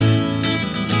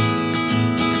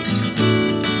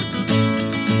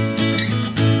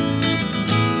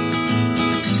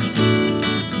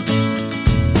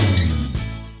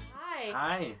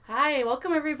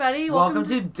Welcome, everybody. Welcome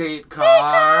to Date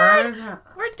Card.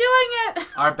 We're doing it.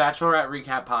 Our Bachelorette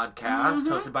Recap podcast,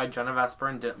 hosted by Jenna Vesper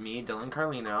and me, Dylan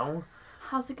Carlino.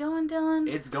 How's it going, Dylan?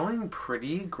 It's going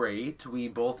pretty great. We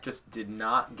both just did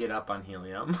not get up on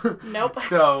helium. Nope.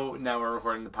 So now we're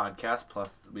recording the podcast,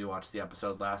 plus we watched the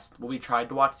episode we tried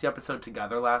to watch the episode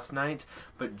together last night,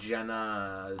 but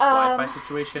Jenna's Wi-Fi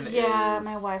situation is... Yeah,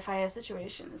 my Wi-Fi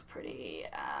situation is pretty...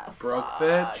 broke, fucked.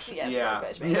 bitch? Yes, yeah.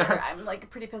 broke, bitch. Yeah. I'm,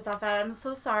 pretty pissed off at it. I'm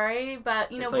so sorry,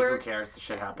 but, it's we're... who cares? The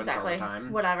shit happens all the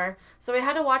time. Whatever. So we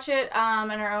had to watch it in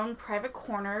our own private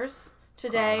corners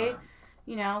today.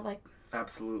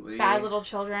 Absolutely. Bad little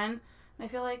children. I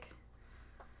feel like...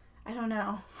 I don't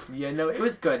know. Yeah, no, it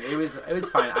was good. It was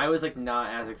fine. I was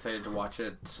not as excited to watch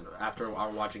it after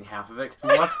watching half of it, because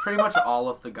we watched pretty much all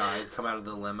of the guys come out of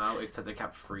the limo, except they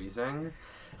kept freezing,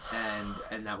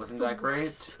 and that wasn't that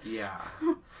great. Yeah,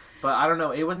 but I don't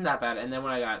know. It wasn't that bad. And then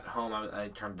when I got home, I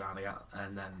turned it on again,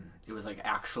 and then it was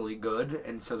actually good.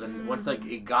 And so then once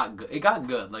it got good,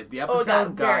 the episode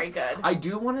got very good. I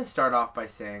do want to start off by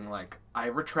saying I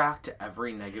retract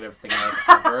every negative thing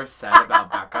I've ever said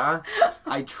about Becca.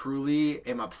 I truly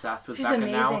am obsessed with Becca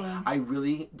amazing. now. I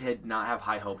really did not have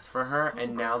high hopes for her, So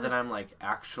and now good. that I'm oh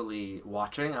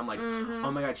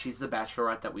my god, she's the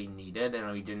Bachelorette that we needed, and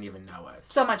we didn't even know it.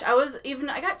 So much.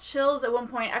 I got chills at one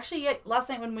point. Actually, last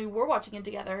night when we were watching it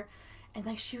together,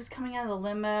 and she was coming out of the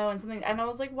limo and something, and I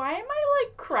was like, why am I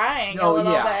crying a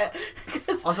little bit?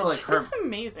 Because also, she's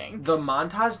amazing. The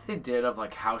montage they did of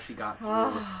how she got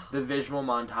through the visual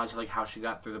montage of how she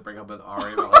got through the breakup with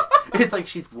Ari. It's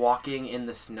she's walking in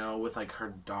the snow with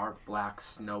her dark black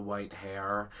Snow White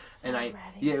hair, So and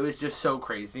ready. it was just so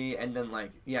crazy. And then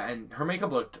and her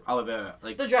makeup looked all of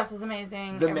it the dress is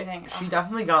amazing. Everything. She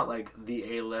definitely got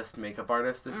the A-list makeup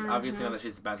artist. This obviously now that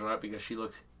she's the Bachelorette, because she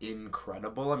looks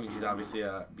incredible. I mean, she's obviously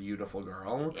a beautiful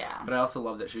girl. Yeah. But I also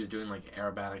love that she was doing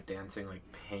aerobatic dancing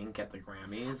Pink at the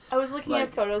Grammys. I was looking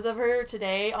at photos of her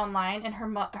today online, and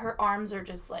her arms are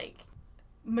just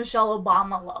Michelle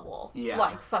Obama level.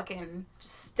 Yeah. Fucking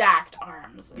stacked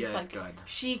arms. Yeah, that's good.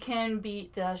 She can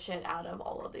beat the shit out of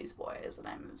all of these boys, and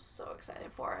I'm so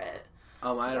excited for it.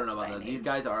 I don't know about that. These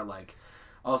guys are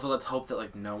also, let's hope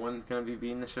that no one's gonna be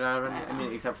beating the shit out of it. I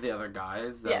mean, except for the other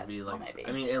guys. That would be maybe.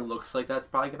 I mean, it looks like that's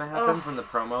probably gonna happen from the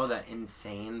promo, that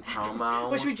insane promo,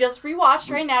 which we just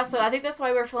rewatched right now. So I think that's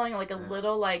why we're feeling a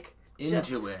little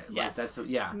into it. Yes.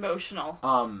 Emotional.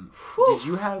 Did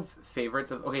you have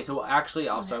favorites of? Okay, so actually,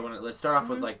 also let's start off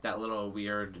with that little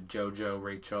weird JoJo,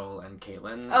 Rachel, and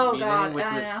Caitlyn meeting, which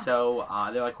was so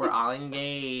odd. They're we're all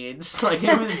engaged. It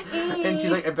was, and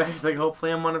she's Becca's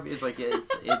hopefully I'm one of you.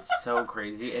 It's so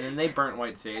crazy. And then they burnt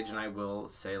White Sage, and I will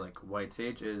say White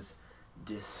Sage is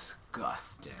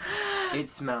disgusting. It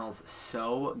smells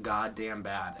so goddamn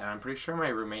bad, and I'm pretty sure my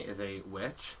roommate is a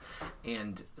witch.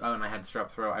 And when I had strep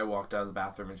throat, I walked out of the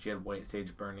bathroom and she had White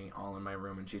Sage burning all in my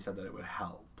room, and she said that it would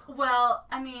help. Well,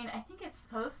 I mean, I think it's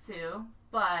supposed to,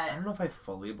 but I don't know if I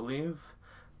fully believe,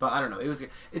 but I don't know.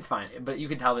 It's fine, but you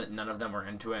can tell that none of them were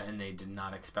into it, and they did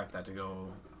not expect that to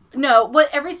go. No, but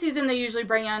every season they usually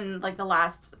bring in the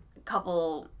last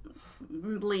couple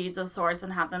leads of sorts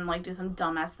and have them do some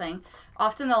dumbass thing.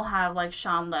 Often they'll have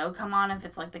Sean Lowe come on if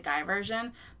it's the guy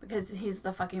version, because he's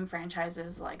the fucking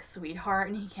franchise's sweetheart,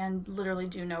 and he can literally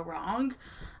do no wrong.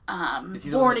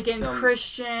 Born again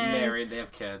Christian, married, they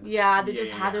have kids. Yeah, they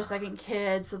just had their second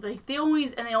kid, so they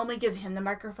only give him the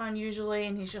microphone usually,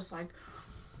 and he's just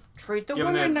treat the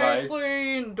women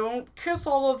nicely and don't kiss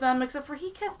all of them, except for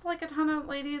he kissed a ton of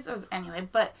ladies. Anyway,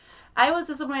 but I was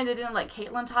disappointed they didn't let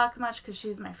Caitlyn talk much, because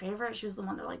she's my favorite. She was the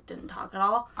one that didn't talk at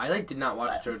all. I did not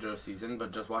watch JoJo's season,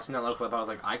 but just watching that little clip, I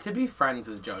was I could be friends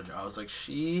with JoJo. I was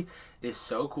she is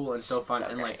so cool and so fun, so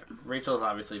and great. Rachel's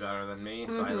obviously better than me,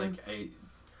 so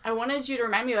I wanted you to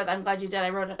remind me about that. I'm glad you did. I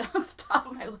wrote it on the top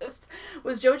of my list.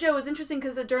 JoJo was interesting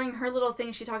because during her little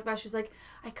thing she talked about, she's I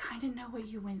kind of know what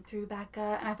you went through,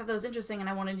 Becca. And I thought that was interesting, and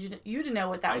I wanted you to know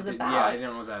what that was about. Yeah, I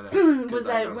didn't know what that is. Was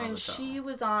that when she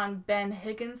was on Ben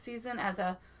Higgins' season as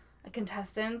a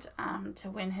contestant to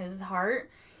win his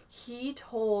heart, he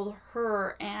told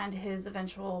her and his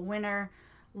eventual winner,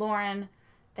 Lauren,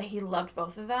 that he loved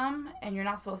both of them, and you're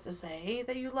not supposed to say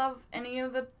that you love any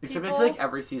of the people. Except I feel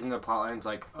every season the plotline's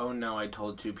oh no, I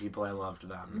told two people I loved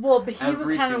them. Well, but he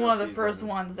was kind of one of the first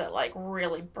ones that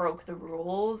really broke the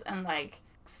rules and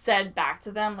said back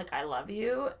to them I love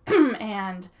you,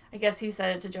 and I guess he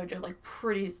said it to JoJo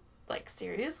pretty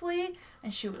seriously,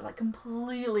 and she was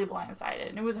completely blindsided,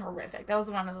 and it was horrific. That was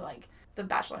one of the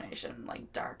Bachelor Nation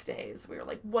dark days. We were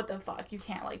what the fuck, you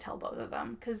can't tell both of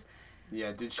them, because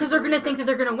Yeah, did she? Because they're going to think that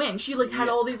they're going to win. She, like, had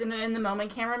all these in the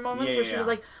moment camera moments where she was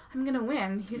like, I'm going to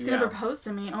win. He's going to propose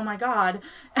to me. Oh, my God.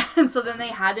 And so then they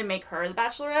had to make her the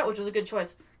Bachelorette, which was a good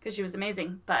choice because she was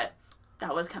amazing. But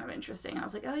that was kind of interesting. I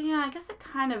was like, oh, yeah, I guess it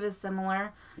kind of is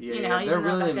similar. Yeah, they're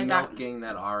really milking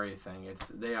that Ari thing.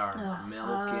 They are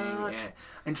milking it.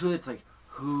 And truly, it's like,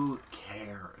 who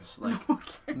cares? Like,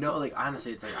 no, like,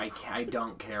 honestly, it's like, I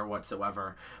don't care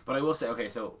whatsoever. But I will say, okay,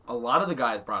 so a lot of the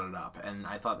guys brought it up, and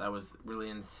I thought that was really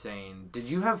insane. Did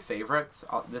you have favorites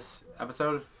this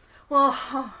episode?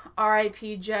 Well,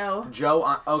 R.I.P. Joe.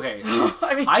 Joe, okay.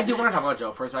 I do want to talk about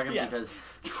Joe for a second because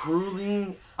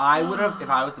truly, I would have, if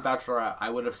I was the Bachelorette, I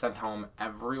would have sent home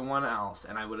everyone else,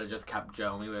 and I would have just kept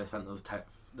Joe, and we would have spent those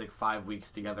 5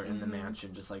 weeks together in the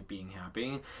mansion, just like being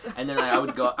happy. And then I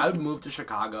would move to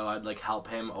Chicago. I'd like help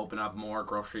him open up more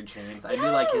grocery chains. I'd be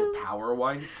like his power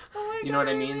wife. Oh you know what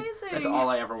I mean? Amazing. That's all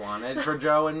I ever wanted for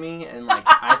Joe and me. And like,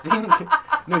 I think,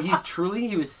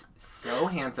 he was so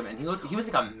handsome, and he was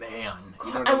like a man.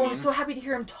 You know what I mean? I was so happy to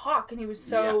hear him talk, and he was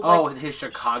so his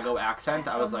Chicago accent.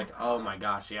 I was like, oh my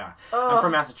gosh, yeah. I'm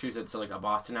from Massachusetts, so like a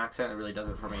Boston accent, it really does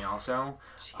it for me also.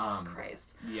 Jesus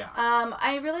Christ. Yeah.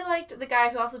 I really liked the guy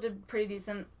who also did pretty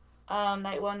decent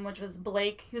night one, which was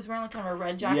Blake. He was wearing like kind of a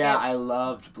red jacket. Yeah, I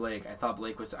loved Blake. I thought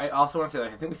Blake was. I also want to say,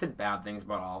 like, I think we said bad things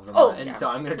about all of them. So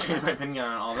I'm gonna change my opinion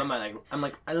on all of them. I'm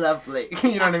like, I love Blake.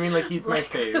 You know what I mean? Like, he's my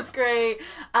fave. That's great.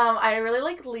 I really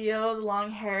like Leo, the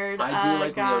long-haired I do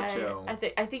like guy. Leo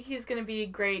too. I think he's gonna be a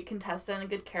great contestant, a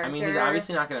good character. I mean, he's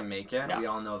obviously not gonna make it. No, we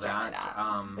all know that.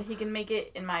 But he can make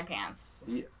it in my pants.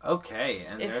 Yeah, okay,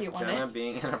 and there's Jenna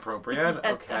being inappropriate.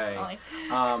 Yes, okay.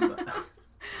 Definitely.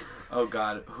 Oh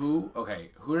God, who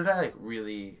did I like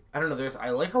really? I don't know.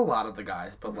 I like a lot of the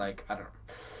guys, but like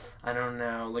I don't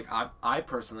know. Like I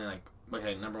personally like.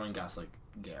 Okay, number one guess like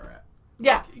Garrett.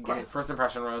 Yeah, like, of course. First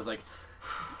impression rose like.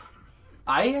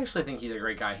 I actually think he's a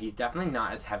great guy. He's definitely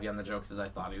not as heavy on the jokes as I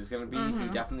thought he was going to be. Mm-hmm. He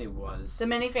definitely was. The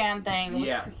minifan thing was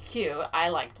cute. I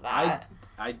liked that.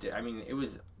 I mean, it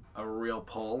was a real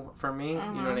pull for me.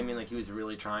 Mm-hmm. You know what I mean? Like, he was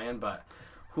really trying, but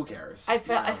who cares? I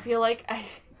feel like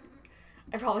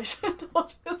I probably should have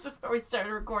told you this before we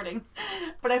started recording,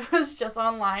 but I was just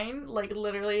online, like,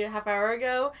 literally a half hour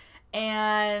ago,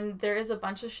 and there is a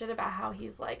bunch of shit about how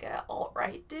he's, like, a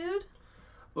alt-right dude.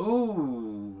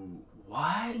 Ooh,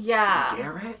 what? Yeah.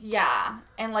 Garrett? Yeah.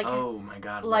 And, like, oh my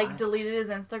God, like, what? Deleted his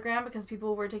Instagram because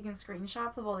people were taking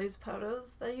screenshots of all these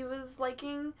photos that he was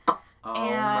liking. Oh,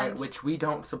 and which we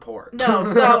don't support.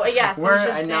 No, so yes, we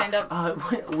should stand up.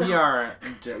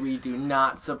 We do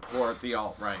not support the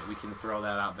alt-right. We can throw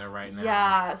that out there right now.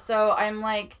 Yeah, so I'm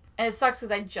like, and it sucks because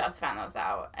I just found this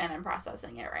out and I'm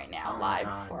processing it right now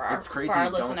live for our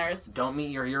listeners. Don't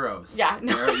meet your heroes. Yeah,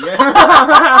 no.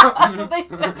 That's what they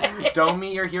say. Don't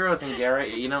meet your heroes, and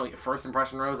Garrett, you know, first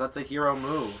impression rose. That's a hero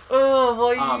move. Oh,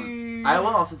 boy. I will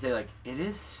also say, like, it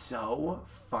is so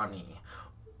funny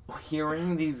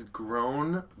hearing these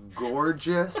grown,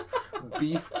 gorgeous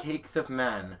beefcakes of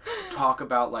men talk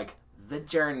about, like, the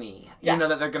journey, you know,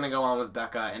 that they're going to go on with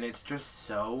Becca, and it's just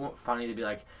so funny to be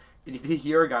like, if you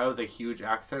hear a guy with a huge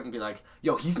accent and be like,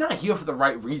 yo, he's not here for the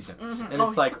right reasons, and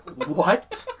it's like,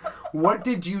 what? What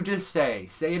did you just say?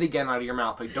 Say it again out of your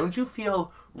mouth. Like, don't you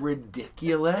feel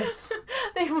ridiculous?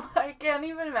 I can't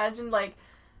even imagine, like,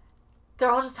 they're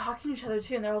all just talking to each other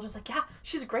too, and they're all just like, yeah,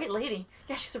 she's a great lady.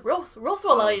 Yeah, she's a real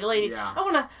swell lady. Yeah. I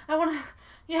wanna,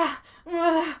 yeah.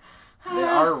 They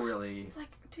are really. It's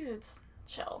like, dudes,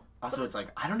 chill. Also, it's like,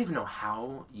 I don't even know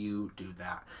how you do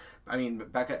that. I mean,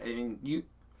 Becca,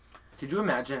 could you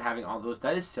imagine having all those?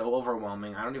 That is so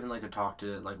overwhelming. I don't even like to talk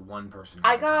to, like, one person.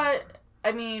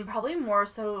 I mean, probably more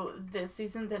so this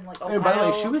season than, like, Ohio. And by the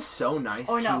way, she was so nice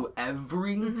to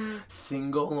every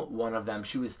single one of them.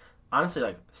 She was honestly,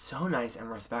 like, so nice and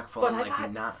respectful. But and, like, I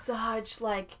got such,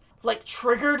 like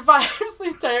triggered vibes the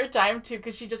entire time, too,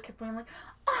 because she just kept going, like,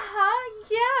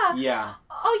 yeah. Yeah.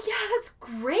 Oh, yeah, that's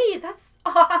great. That's,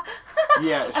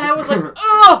 yeah. And I was like,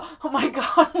 oh my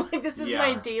God, like, this is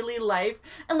my daily life.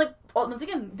 And, like, once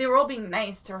again, they were all being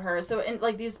nice to her. So, and,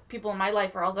 like, these people in my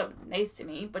life are also nice to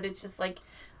me, but it's just, like,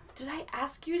 did I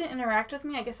ask you to interact with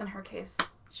me? I guess in her case,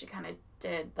 she kind of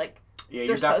did, like, yeah,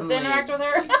 they're supposed to interact with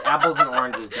her. Apples and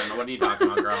oranges, Jenna. What are you talking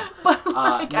about, girl? But,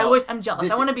 like, no, I'm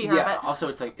jealous. I want to be her. Yeah. But also,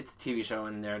 it's like, it's a TV show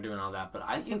and they're doing all that. But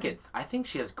I think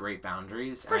she has great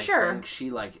boundaries. For sure. I think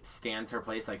she, like, stands her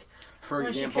place. Like, for when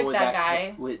example, with that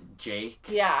guy with Jake.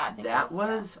 Yeah, I think that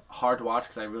was hard to watch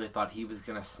because I really thought he was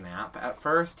gonna snap at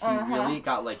first. He really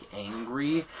got, like,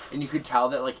 angry, and you could tell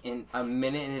that, like, in a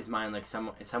minute in his mind, like,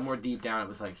 somewhere deep down, it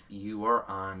was like, you are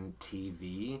on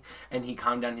TV, and he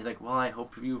calmed down. He's like, well, I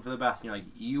hope you for the best. and you're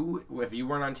like, if you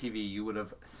weren't on TV, you would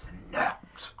have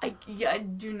snapped. I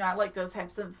do not like those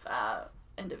types of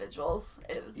individuals.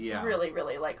 It was really,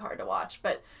 really like hard to watch,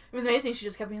 but it was amazing. She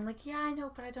just kept being like, yeah, I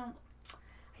know, but I don't.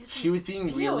 She was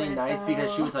being really nice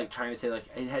because she was like trying to say like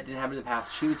it didn't happen in the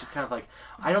past. She was just kind of like,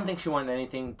 I don't think she wanted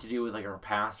anything to do with like her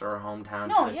past or her hometown.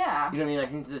 No, like, yeah. You know what I mean? I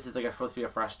think this is like supposed to be a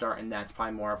fresh start, and that's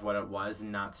probably more of what it was,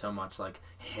 and not so much like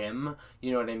him.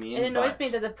 You know what I mean? It annoys me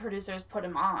that the producers put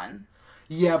him on.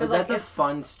 Yeah, but that's a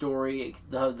fun story.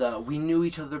 The we knew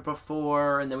each other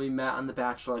before, and then we met on The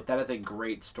Bachelor. Like that is a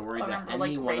great story that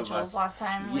any one Rachel's of us. last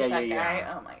time with that guy.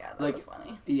 Oh my god, that was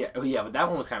funny. Yeah, but that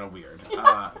one was kind of weird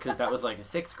because that was like a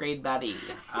 6th grade buddy.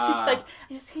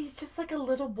 He's just like a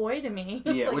little boy to me.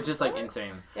 Yeah, which is like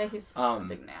insane. Yeah, he's a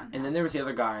big man. And then there was the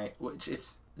other guy,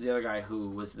 who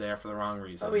was there for the wrong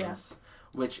reasons. Oh yeah.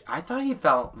 Which I thought he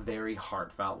felt very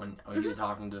heartfelt when he was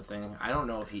talking to the thing. I don't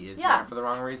know if he is there for the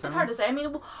wrong reasons. It's hard to say. I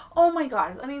mean, oh my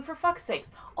god. I mean, for fuck's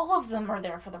sakes, all of them are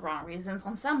there for the wrong reasons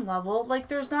on some level. Like,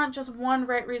 there's not just one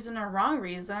right reason or wrong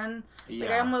reason.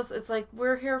 Yeah. Like, it's like,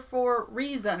 we're here for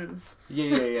reasons.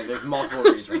 Yeah. There's multiple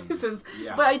reasons.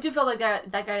 Yeah. But I do feel like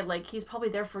that guy, like, he's probably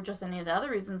there for just any of the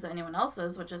other reasons that anyone else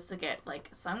is, which is to get, like,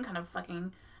 some kind of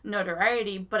fucking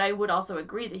notoriety. But I would also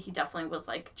agree that he definitely was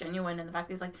like genuine in the fact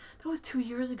that he's like, that was 2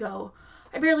 years ago.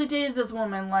 I barely dated this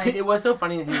woman. Like, it was so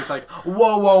funny that he was like,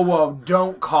 whoa,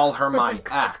 don't call her my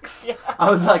ex. Yeah.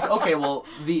 I was like, okay, well,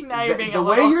 the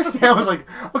way you're saying, I was like,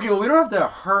 okay, well, we don't have to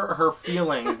hurt her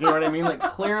feelings. You know what I mean? Like,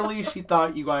 clearly she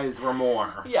thought you guys were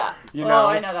more. Yeah. You know? Oh,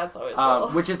 I know, that's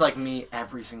always which is like me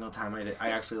every single time I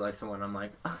actually like someone. I'm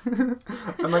like,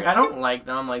 I don't like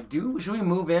them. I'm like, should we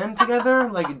move in together?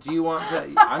 Like, do you want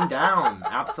to? I'm down.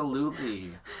 Absolutely.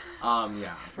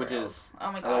 Yeah. Which is.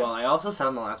 Oh my god. Well, I also said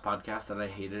on the last podcast that I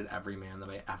hated every man that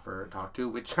I ever talked to,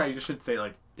 which I should say,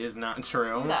 like, is not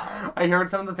true. No. I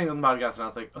heard some of the things on the podcast, and I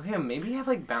was like, okay, maybe have,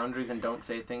 like, boundaries and don't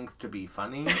say things to be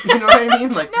funny. You know what I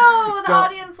mean? Like, no, the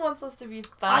audience wants us to be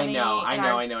funny.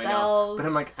 I know. But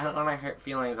I'm like, I don't want to hurt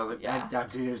feelings. I was like,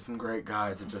 I've dated some great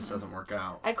guys. It just doesn't work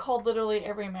out. I called literally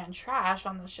every man trash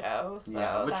on the show, so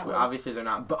yeah, which obviously they're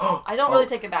not. But I don't really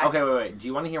take it back. Okay, wait. Do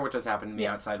you want to hear what just happened to me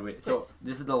outside? Please. So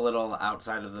this is the little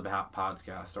outside of the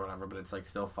podcast or whatever, but it's like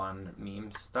still fun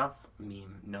meme stuff.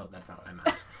 No, that's not what I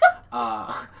meant.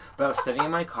 But I was sitting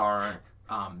in my car,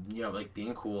 like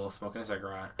being cool, smoking a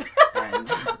cigarette, and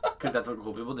because that's what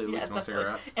cool people do, we smoke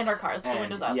cigarettes. In our cars, the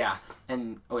windows up. Yeah,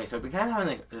 and okay, so I've been kind of having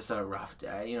like just a rough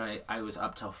day. You know, I was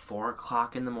up till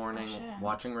 4:00 in the morning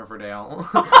watching Riverdale.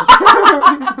 Like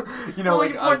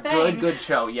a good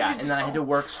show. Yeah, and then I had to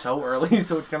work so early,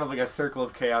 so it's kind of like a circle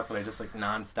of chaos that I just like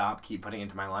nonstop keep putting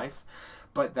into my life.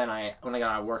 But then when I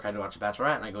got out of work, I had to watch The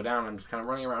Bachelorette, and I go down, and I'm just kind of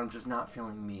running around, I'm just not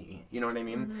feeling me. You know what I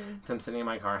mean? Mm-hmm. So I'm sitting in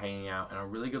my car hanging out, and a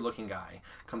really good-looking guy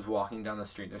comes walking down the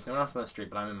street. There's no one else on the street,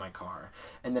 but I'm in my car.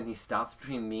 And then he stops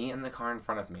between me and the car in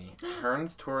front of me,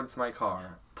 turns towards my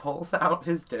car, pulls out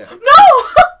his dick.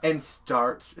 No! And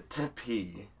starts to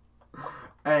pee.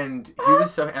 And he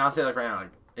was and I'll say like right now,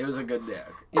 like, it was a good dick.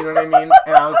 You know what I mean?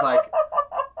 And I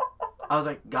was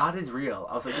like, God is real.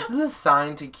 I was like, this is a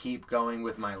sign to keep going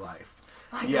with my life.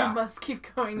 Like, I must keep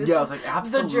going. This I was like,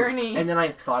 absolutely. The journey. And then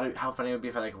I thought how funny it would be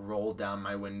if I, like, rolled down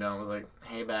my window and was like,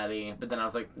 hey, buddy. But then I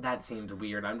was like, that seems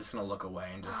weird. I'm just going to look away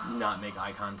and just not make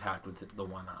eye contact with the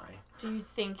one eye. Do you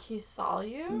think he saw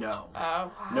you? No. Oh,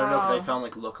 wow. No, because I saw him,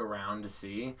 like, look around to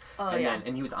see. Oh, and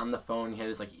and he was on the phone. He had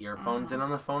his, like, earphones in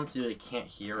on the phone, so you, like, can't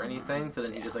hear anything. So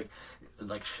then he just,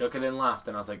 like, shook it and left.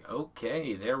 And I was like,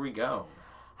 okay, there we go.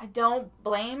 I don't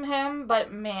blame him,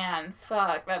 but man,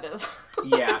 fuck, that is...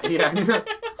 Yeah.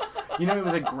 You know, it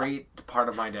was a great part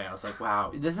of my day. I was like,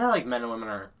 wow, this is how, like, men and women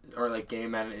are, or, like, gay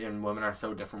men and women are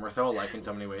so different. We're so alike in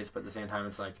so many ways, but at the same time,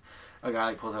 it's like, a guy,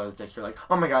 like, pulls out his dick, you're like,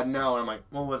 oh my god, no. And I'm like,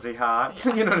 well, was he hot?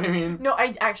 Yeah. You know what I mean? No,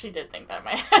 I actually did think that in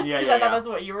my head. Yeah, I thought that's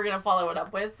what you were going to follow it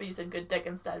up with, but you said good dick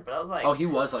instead, but I was like... Oh, he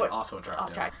was, like, also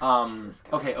attractive.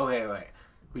 Okay, wait.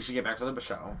 We should get back to the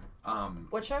show.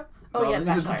 What show? Oh, yeah,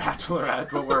 The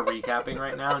Bachelorette, but we're recapping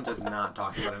right now and just not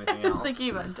talking about anything else. I was thinking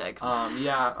about dicks.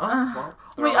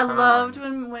 Wait, I loved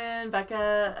when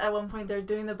Becca, at one point, they're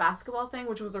doing the basketball thing,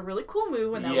 which was a really cool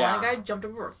move, and that one guy jumped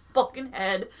over her fucking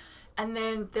head, and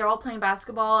then they're all playing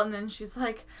basketball, and then she's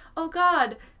like, oh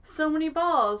god, so many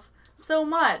balls. So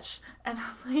much, and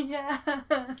I was like, yeah.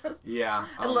 Yeah.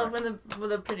 I love when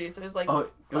the producers like. Oh,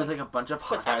 it was like a bunch of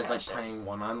hot guys like playing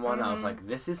 1-on-1. Mm-hmm. I was like,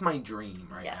 this is my dream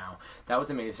now. That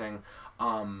was amazing.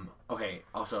 Okay.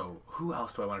 Also, who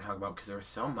else do I want to talk about? Because there was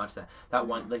so much that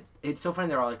one. Like, it's so funny.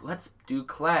 They're all like, let's do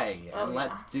clay and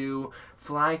let's do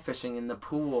fly fishing in the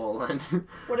pool. And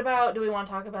what about? Do we want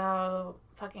to talk about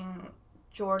fucking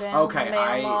Jordan, okay,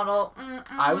 male model.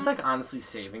 I was like honestly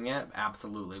saving it.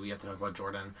 Absolutely, we have to talk about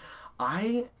Jordan.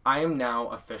 I am now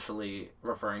officially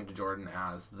referring to Jordan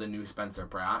as the new Spencer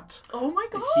Pratt. Oh my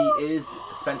god. He is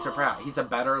Spencer Pratt. He's a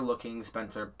better looking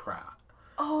Spencer Pratt.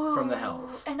 Oh. From The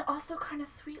Hills. And also kind of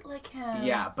sweet like him.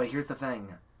 Yeah, but here's the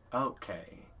thing.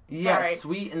 Okay. Yeah,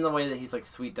 sweet in the way that he's like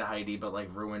sweet to Heidi, but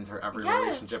like ruins her every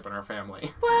relationship in her family.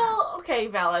 Well, okay,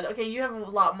 valid. Okay, you have a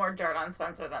lot more dirt on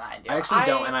Spencer than I do. I actually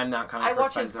don't, and I'm not coming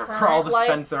for Spencer. For all the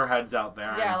Spencer heads out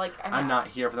there. Yeah, I'm not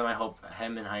here for them. I hope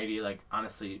him and Heidi, like,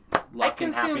 honestly, luck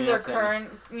and happiness. I consume their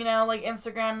current, like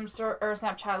Instagram or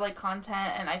Snapchat like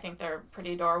content, and I think they're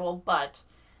pretty adorable. But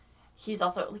he's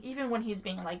also even when he's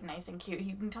being like nice and cute,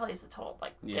 you can tell he's a total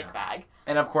dick bag.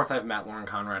 And of course, I have met Lauren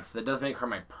Conrad, so that does make her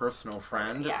my personal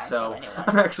friend. Yeah, so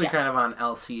I'm actually kind of on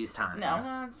LC's time.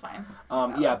 No, it's fine.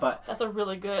 Yeah, but that's a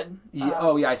really good.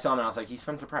 I saw him and I was like, he's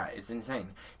Spencer Pratt. It's insane.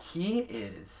 He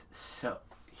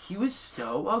was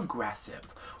so aggressive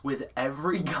with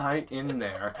every guy in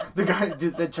there.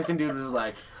 The chicken dude was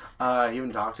like, you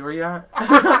haven't talked to her yet?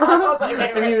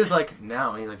 And he was like,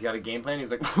 no. And he's like, you got a game plan? He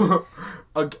was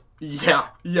like,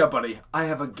 yeah, buddy. I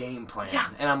have a game plan. Yeah,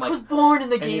 and I'm like, I was born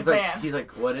in the game plan. He's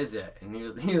like, what is it? And he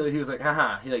was like,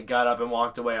 haha. He like got up and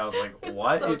walked away. I was like,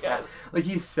 what is that? Like,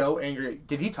 he's so angry.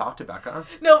 Did he talk to Becca?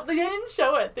 No, they didn't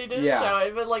show it. They didn't show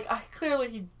it, but like, clearly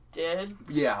he did.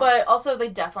 Yeah. But also, they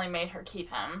definitely made her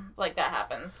keep him. Like, that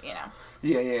happens,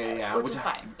 Yeah. Which is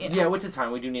fine. Yeah, which is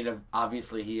fine. We do need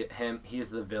obviously,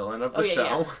 he's the villain of the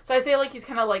show. Yeah. So I say, like, he's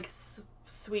kind of, like,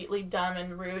 sweetly dumb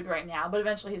and rude right now, but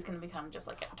eventually he's going to become just,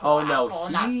 like, a total asshole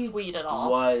and not sweet at all.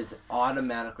 He was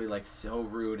automatically, like, so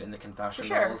rude in the confessionals.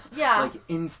 For sure, yeah. Like,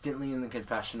 instantly in the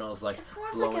confessionals, like,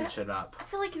 blowing shit up. I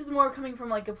feel like he was more coming from,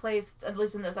 like, a place, at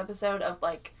least in this episode, of,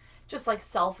 like, just, like,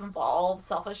 self-involved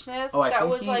selfishness that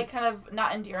was, like, kind of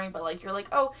not endearing, but, like, you're like,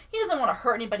 oh, he doesn't want to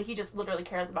hurt anybody, he just literally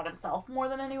cares about himself more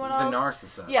than anyone else.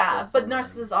 He's a narcissist. Yeah, but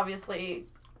narcissists obviously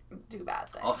do bad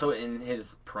things. Also, in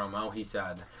his promo, he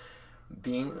said,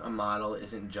 being a model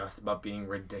isn't just about being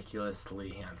ridiculously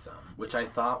handsome, which I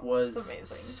thought was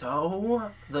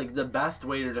so, like, the best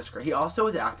way to describe. He also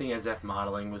was acting as if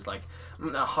modeling was, like,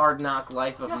 a hard knock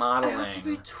life of modeling. I have to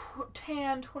be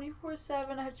tan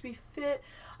 24/7. I have to be fit.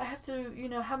 I have to,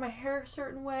 have my hair a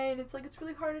certain way, and it's like, it's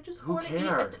really hard. I just want to eat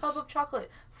a tub of chocolate.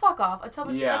 Fuck off. A tub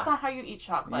of that's not how you eat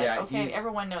chocolate. Yeah, okay,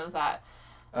 everyone knows that.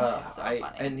 So funny.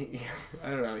 And I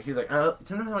don't know. He's like,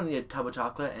 sometimes I want to eat a tub of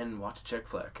chocolate and watch a chick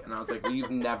flick. And I was like, well,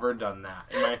 you've never done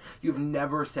that. You've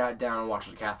never sat down and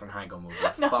watched a Katherine Heigl movie.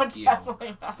 No, fuck you.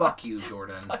 Not. Fuck you,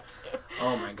 Jordan. Fuck you.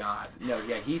 Oh my god. No,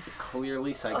 yeah, he's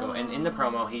clearly psycho. And in the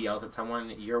promo, he yells at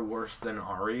someone, "You're worse than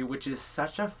Ari," which is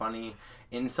such a funny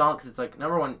insult because it's like,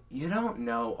 number one, you don't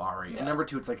know Ari, and number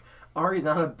two, it's like, Ari's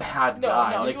not a bad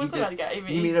guy. No, like he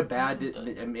made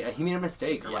he made a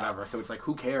mistake or whatever. So it's like,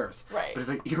 who cares? Right. But it's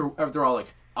like they're all like,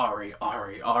 Ari.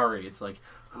 It's like,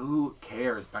 who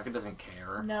cares? Becca doesn't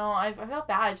care. No, I feel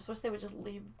bad. I just wish they would just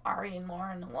leave Ari and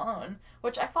Lauren alone.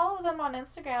 Which I follow them on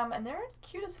Instagram, and they're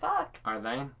cute as fuck. Are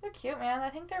they? They're cute, man. I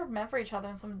think they're meant for each other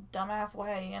in some dumbass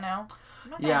way,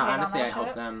 Yeah, honestly, I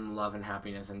hope them love and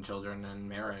happiness and children and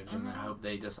marriage, and I hope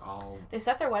they just all... They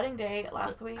set their wedding date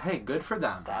last week. Hey, good for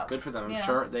them. So, good for them. I'm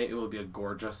sure it will be a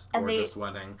gorgeous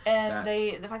wedding. And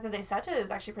the fact that they set it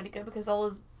is actually pretty good, because all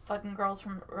those fucking girls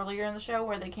from earlier in the show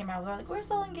where they came out, they're like, we're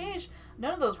still engaged.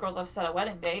 None of those girls have set a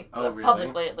wedding date. Really?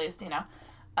 Publicly, at least,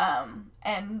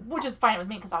 and which is fine with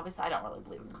me, because obviously I don't really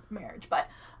believe in marriage, but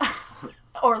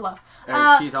or love.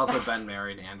 She's also been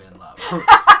married and in love.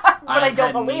 But I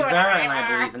don't believe in her, and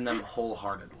I believe in them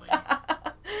wholeheartedly.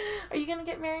 Are you gonna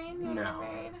get married?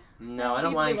 No, I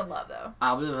don't want to. You believe in love, though.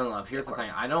 I believe in love. Here's the thing: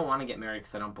 I don't want to get married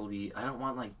because I don't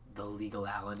want like the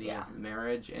legality of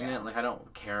marriage in it. Like, I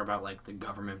don't care about like the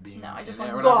government being. No, I just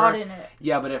want God in it.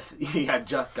 Yeah, but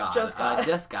just God. Just God.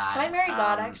 Just God. Can I marry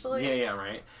God? Actually. Yeah,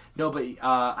 right. No, but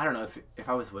I don't know if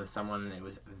I was with someone and it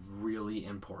was really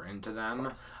important to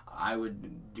them, I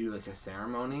would do like a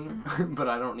ceremony, but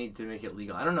I don't need to make it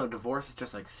legal. I don't know. Divorce is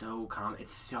just like so common.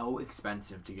 It's so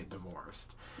expensive to get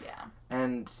divorced. Yeah.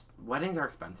 And weddings are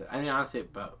expensive. I mean, honestly,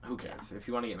 but who cares? Yeah. If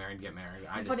you want to get married, get married.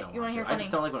 I just don't want to. I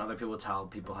just don't like when other people tell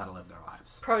people how to live their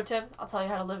lives. Pro tip: I'll tell you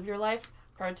how to live your life.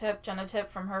 Pro tip: Jenna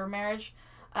tip from her marriage.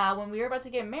 When we were about to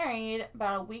get married,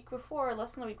 about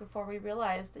less than a week before, we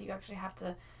realized that you actually have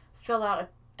to fill out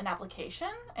an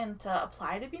application and to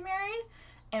apply to be married.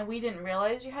 And we didn't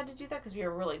realize you had to do that because we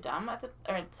were really dumb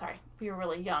we were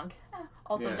really young.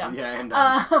 Dumb. Yeah, and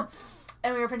dumb.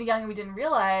 And we were pretty young, and we didn't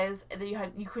realize that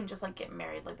you couldn't just like get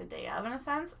married like the day of, in a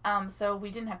sense. So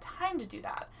we didn't have time to do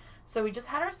that. So we just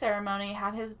had our ceremony,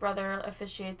 had his brother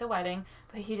officiate the wedding,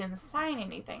 but he didn't sign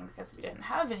anything because we didn't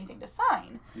have anything to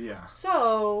sign. Yeah.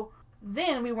 So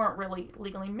then we weren't really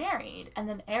legally married. And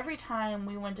then every time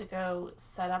we went to go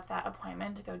set up that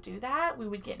appointment to go do that, we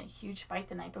would get in a huge fight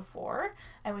the night before.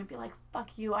 And we'd be like, fuck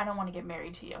you, I don't want to get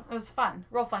married to you. It was fun.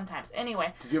 Real fun times.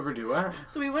 Anyway. Did you ever do it?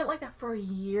 So we went like that for a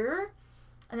year.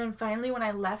 And then finally when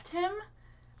I left him,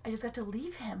 I just got to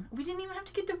leave him. We didn't even have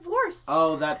to get divorced.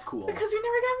 Oh, that's cool. Because we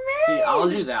never got married. See, I'll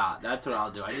do that. That's what I'll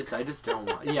do. I just don't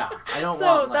want... Yeah, I don't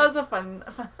want... So, that was a fun...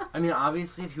 I mean,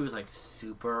 obviously, if he was, like,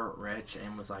 super rich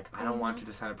and was like, I don't want you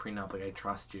to sign a prenup, like, I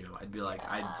trust you. I'd be like,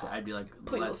 I'd be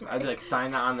like,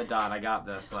 sign on the dot. I got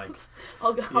this. Like,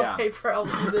 I'll pay for all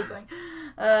of this thing.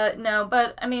 No,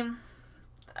 but, I mean,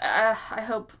 I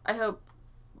hope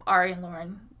Ari and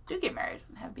Lauren do get married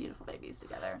and have beautiful babies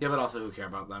together. Yeah, but also who care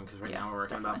about them? Because now we're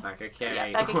working about Becca K.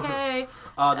 Yeah, Becca K.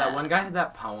 That one guy had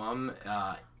that poem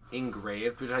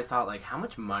engraved, which I thought, like, how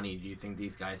much money do you think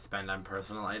these guys spend on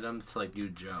personal items to, like, do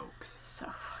jokes? So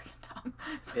fucking dumb.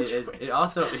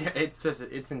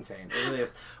 It's insane. It really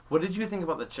is. What did you think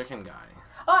about the chicken guy?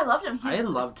 Oh, I loved him. I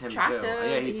loved him attractive. too.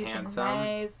 Yeah, he's handsome.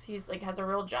 Nice. He's like has a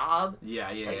real job.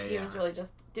 Yeah. He was really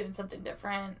just doing something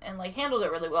different and like handled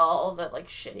it really well. All the like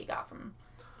shit he got from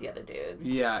the other dudes.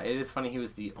 Yeah, it is funny. He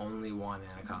was the only one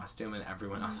in a costume, and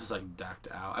everyone else was like decked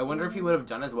out. I wonder if he would have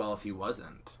done as well if he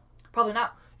wasn't. Probably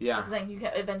not. Yeah. That's the thing.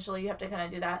 Eventually you have to kind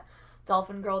of do that.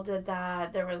 Dolphin Girl did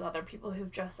that. There was other people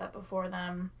who've dressed up before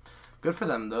them. Good for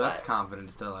them though. That's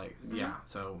confidence to like. Yeah.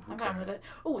 So who cares? With it.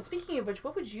 Oh, speaking of which,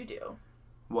 what would you do?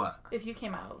 What? If you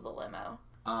came out of the limo?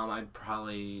 I'd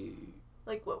probably...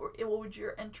 Like, what would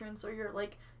your entrance or your,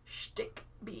 like, shtick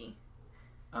be?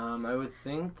 I would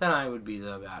think that I would be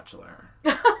the Bachelor.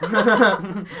 You have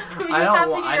to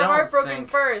get your heart broken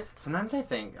first. Sometimes I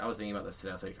was thinking about this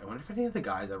today, I was like, I wonder if any of the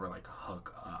guys ever, like,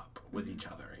 hook up with each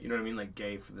other. You know what I mean? Like,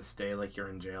 gay for the stay, like, you're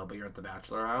in jail, but you're at the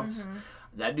Bachelor house. Mm-hmm.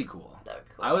 That'd be cool.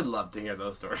 I would love to hear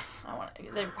those stories.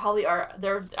 They probably are.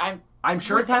 I'm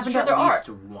sure it's happened at least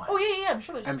once. Oh yeah. I'm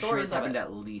sure there's stories of it. I'm sure it's happened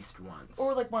at least once.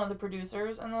 Or like one of the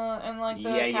producers and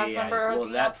the cast member. Well,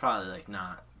 that's probably like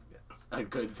not a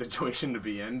good situation to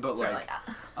be in, but like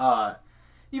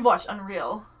you've watched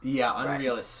Unreal. Yeah,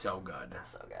 Unreal is so good. It's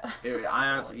so good. I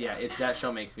honestly, that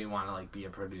show makes me want to like be a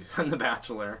producer on The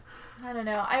Bachelor. I don't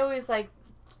know. I always like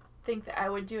think that I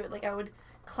would do it. Like I would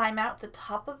climb out the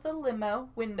top of the limo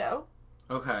window.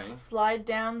 Okay. Slide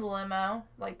down the limo,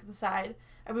 like the side.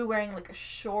 I'd be wearing like a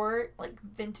short, like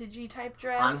vintagey type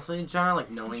dress. Honestly, Jenna,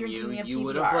 like knowing you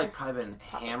would have like probably been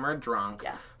hammered drunk.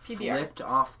 Yeah. PBR. Flipped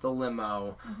off the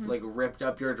limo, like ripped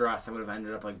up your dress, and would have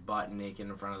ended up like butt naked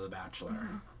in front of the Bachelor.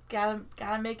 Mm-hmm.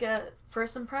 Gotta make a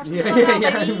first impression. Yeah.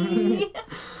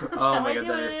 Oh my god,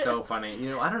 that is so funny. You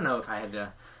know, I don't know if I had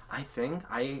to. I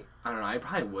don't know. I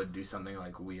probably would do something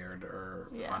like weird or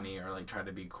funny or like try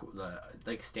to be cool,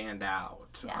 like stand out.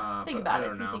 Yeah, think about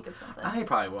it if you think of something. I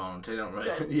probably won't. I don't really.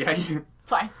 Good. Yeah.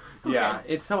 Fine. Who cares?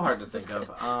 It's so hard to think of.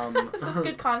 Is this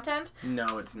good content?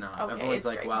 No, it's not. Okay, everyone's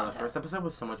like, "Wow, content. The first episode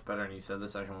was so much better," and you said the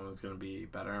second one was going to be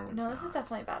better. No, this is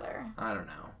definitely better. I don't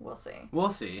know. We'll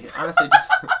see. Honestly,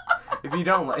 just. If you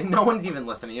don't no one's even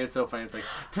listening. It's so funny. It's like,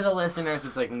 to the listeners,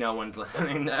 it's like no one's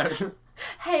listening there.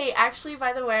 Hey, actually,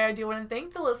 by the way, I do want to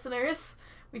thank the listeners.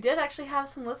 We did actually have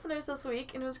some listeners this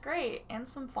week, and it was great. And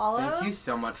some follows. Thank you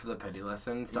so much for the pity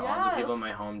listens to all the people in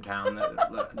my hometown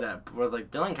that was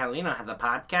like, Dylan Catalina has a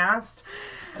podcast.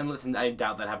 And listen, I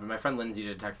doubt that happened. My friend Lindsay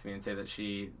did text me and say that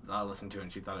she listened to it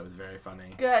and she thought it was very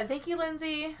funny. Good. Thank you,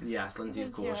 Lindsay. Yes, Lindsay's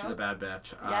cool. You. She's a bad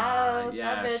bitch. Yes,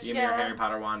 bad bitch, she gave me her Harry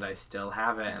Potter wand. I still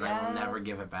have it, and I will never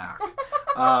give it back.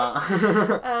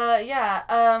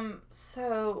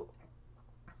 So...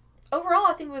 Overall,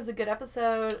 I think it was a good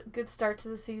episode, good start to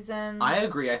the season. I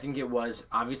agree. I think it was.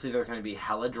 Obviously, there's going to be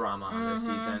hella drama on this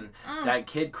season. That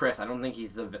kid, Chris, I don't think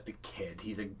he's the kid.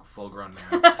 He's a full-grown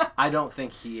man. I don't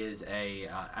think he is I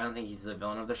don't think he's the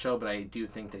villain of the show, but I do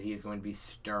think that he's going to be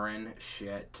stirring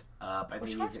shit up.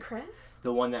 Which one's Chris?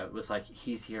 The one that was like,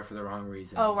 he's here for the wrong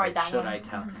reason. Oh, right, like, that should one. I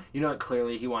tell? You know,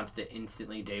 clearly he wants to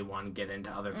instantly day one get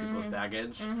into other people's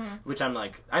baggage, which I'm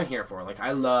like, I'm here for. Like,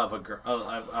 I love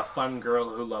a fun girl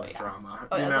who loves drama.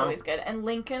 Oh, that's always good. And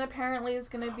Lincoln apparently is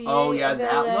going to be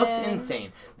that looks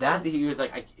insane. That he was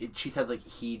like, she said like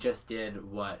he just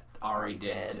did what Ari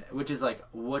did, which is like,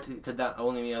 what could that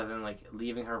only mean other than like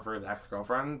leaving her for his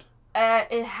ex-girlfriend?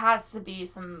 It has to be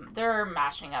they're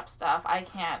mashing up stuff. I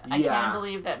can't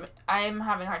believe that. I'm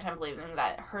having a hard time believing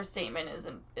that her statement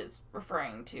is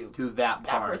referring to that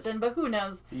person, but who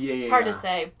knows? It's hard to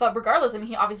say. But regardless, I mean,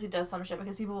 he obviously does some shit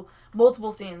because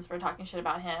multiple scenes were talking shit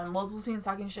about him, multiple scenes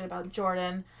talking shit about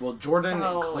Jordan. Well, Jordan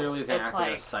clearly is going to act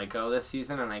like a psycho this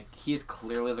season, and like he's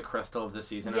clearly the Crystal of the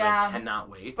season, and I cannot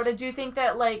wait. But I do think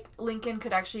that like Lincoln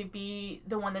could actually be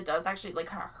the one that does actually like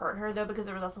kind of hurt her though, because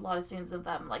there was also a lot of scenes of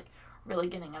them like really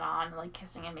getting it on, like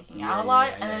kissing and making out a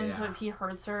lot, and then so if he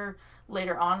hurts her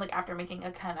later on, like after making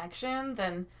a connection,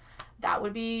 then that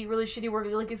would be really shitty work.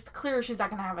 Like it's clear she's not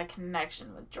gonna have a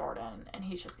connection with Jordan, and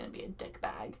he's just gonna be a dick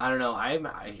bag. I don't know. I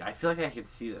feel like I could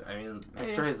see that. I mean,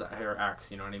 picture her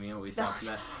ex. You know what I mean? What we saw from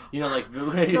that. You know, like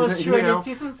it was true. I did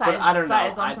see some sides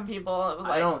on some people. It was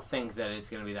like, I don't think that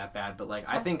it's gonna be that bad, but like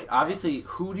I think obviously,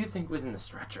 who do you think was in the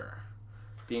stretcher?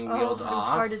 Being wheeled off. It was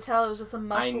hard to tell. It was just a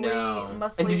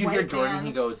muscly And did you hear Jordan? Man.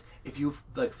 He goes, "If you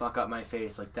like fuck up my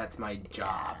face, like that's my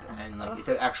job," and like it's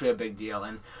actually a big deal.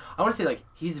 And I want to say like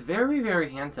he's very, very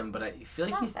handsome, but I feel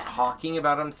like he's talking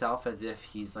about himself as if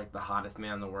he's like the hottest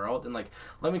man in the world. And like,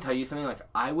 let me tell you something. Like,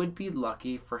 I would be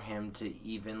lucky for him to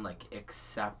even like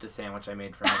accept a sandwich I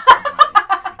made for him.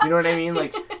 You know what I mean?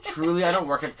 Like, truly, I don't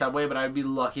work at Subway, but I'd be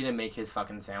lucky to make his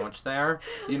fucking sandwich there.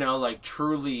 You know, like,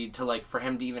 truly, to, like, for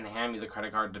him to even hand me the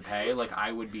credit card to pay, like,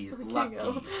 I would be lucky.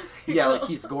 Yeah, like,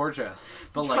 he's gorgeous.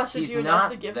 But, like, he's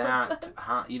not that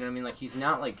hot. You know what I mean? Like, he's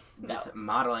not, like, this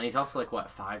model. And he's also, like,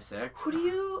 what, 5'6"?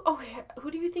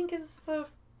 Who do you think is the...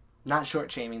 Not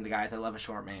short-shaming the guys. I love a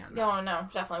short man. No,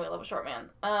 definitely we love a short man.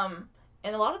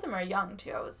 And a lot of them are young,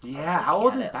 too. How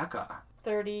old is Becca?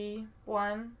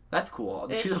 31. That's cool.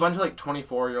 She's a bunch of like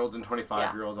 24-year-olds and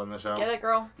 25-year-olds on the show. Get it,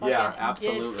 girl.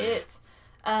 Absolutely. Get it.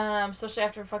 Especially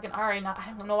after fucking Ari.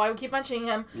 I don't know why we keep mentioning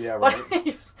him. Yeah, right.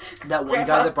 That one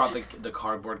guy that brought the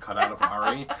cardboard cutout of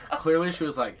Ari. Clearly, she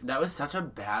was like, that was such a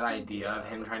bad idea of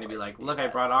him trying to be like, look, I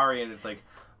brought Ari, and it's like,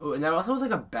 oh, and that also was like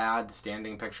a bad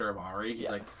standing picture of Ari. He's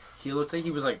like, he looked like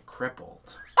he was like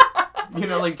crippled. You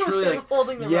know, like truly, like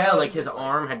like his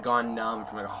arm had gone numb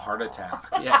from like a heart attack.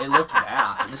 Yeah, it looked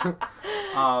bad.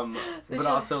 But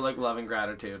also like love and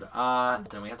gratitude.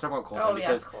 Then we have to talk about Colton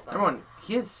because everyone,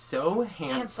 he is so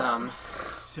handsome.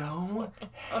 So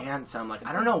handsome. Like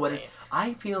I don't know what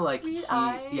I feel like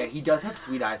he does have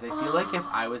sweet eyes. I feel like if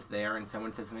I was there and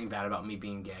someone said something bad about me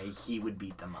being gay, he would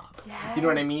beat them up. Yes. You know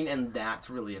what I mean? And that's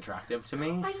really attractive to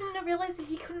me. I didn't realize that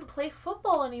he couldn't play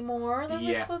football anymore. That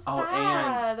was so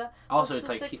sad. And also it's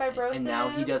like and now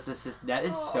he does this. That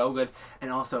is so good.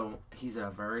 And also he's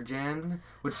a virgin.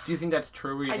 Which do you think that's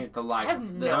true? Or you think the lie?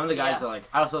 Some of the guys are like.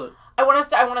 I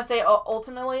want to say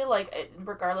ultimately, like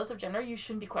regardless of gender, you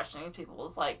shouldn't be questioning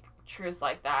people's like truths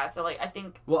like that. So like I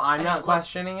think. Well, I'm not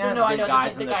questioning it. No, I know the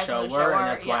guys in the show were, and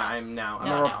that's why I'm now.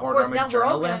 I'm a reporter. I'm a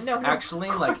journalist. Actually,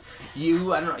 like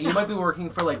you, I don't know. You might be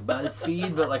working for like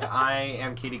BuzzFeed, but like I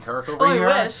am Katie Couric over here.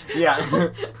 I wish. Yeah.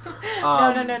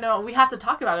 No. We have to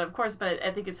talk about it, of course, but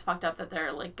I think it's fucked up that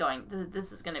they're like going.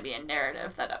 This is going to be a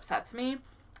narrative that upsets me.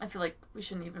 I feel like we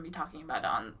shouldn't even be talking about it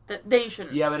on... That they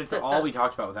shouldn't. Yeah, but it's all we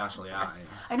talked about with Ashley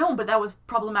I know, but that was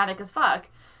problematic as fuck.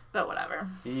 But whatever.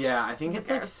 Yeah, I think it's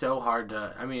like so hard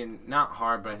to... I mean, not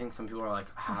hard, but I think some people are like,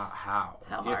 how?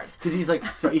 How hard? Because he's like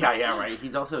so... Yeah, right.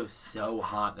 He's also so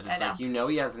hot that it's like, you know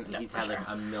he's had like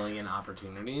a million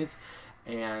opportunities.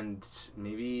 And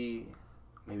maybe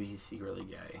he's secretly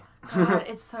gay. God,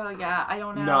 it's so I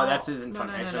don't know. No, that isn't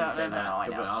funny. I shouldn't say that. I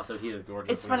know. But also, he is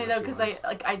gorgeous. It's funny though because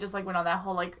I just like went on that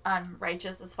whole like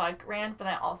righteous as fuck rant, but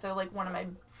then also like one of my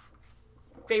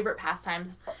favorite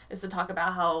pastimes is to talk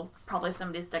about how probably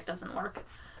somebody's dick doesn't work.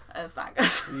 And it's not good.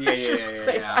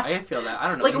 Yeah. I feel that. I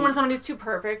don't know. Like when somebody's too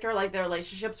perfect or like their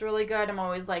relationship's really good, I'm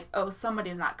always like, oh,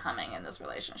 somebody's not coming in this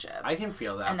relationship. I can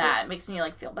feel that. And that makes me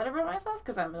like feel better about myself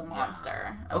because I'm a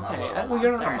monster. Well,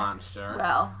 you're not a monster.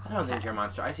 Well, I don't think you're a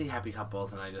monster. I see happy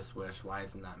couples and I just wish, why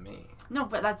isn't that me? No,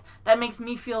 but that makes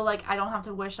me feel like I don't have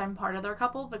to wish I'm part of their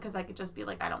couple because I could just be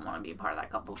like, I don't want to be part of that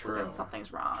couple because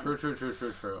something's wrong.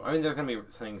 True. I mean, there's gonna be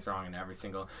things wrong in every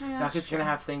single. Becca's gonna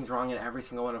have things wrong in every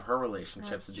single one of her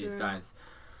relationships with these guys.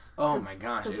 Oh my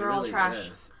gosh, it really all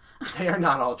trash. Is. They are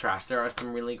not all trash. There are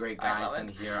some really great guys in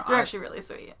here. They're actually really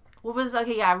sweet. What was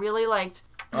I really liked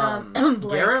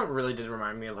Garrett really did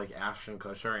remind me of like Ashton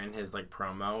Kutcher in his like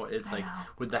promo. It like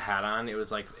with the hat on, it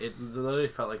was like it literally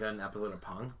felt like an episode of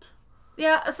Punk'd.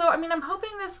 Yeah, so I mean I'm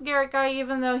hoping this Garrett guy,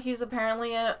 even though he's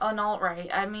apparently an alt-right,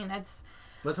 I mean let's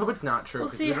hope it's not true. We'll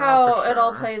see how it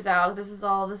all plays out. This is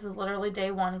literally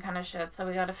day one kind of shit, so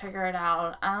we got to figure it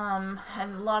out. And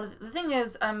the thing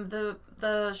is,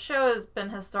 the show has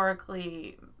been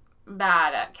historically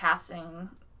bad at casting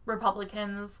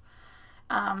Republicans.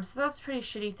 So that's a pretty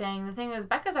shitty thing. The thing is,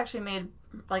 Becca's actually made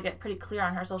like it pretty clear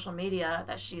on her social media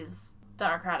that she's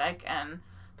Democratic and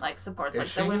like supports like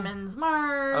the Women's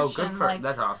March. Oh, good and, for like,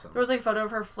 that's awesome. There was like a photo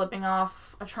of her flipping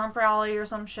off a Trump rally or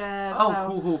some shit.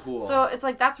 Oh, cool. So it's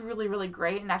like that's really, really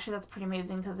great, and actually that's pretty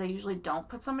amazing because they usually don't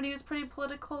put somebody who's pretty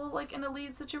political like in a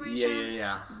lead situation.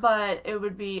 Yeah. But it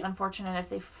would be unfortunate if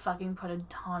they fucking put a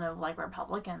ton of like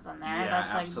Republicans in there. Yeah, that's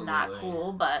like absolutely. not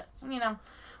cool. But you know,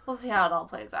 we'll see how it all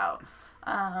plays out.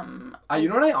 You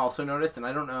know what I also noticed, and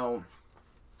I don't know,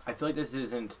 I feel like this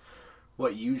isn't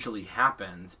what usually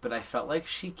happens, but I felt like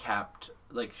she kept,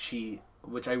 like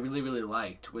which I really, really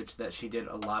liked, that she did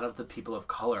a lot of the people of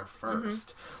color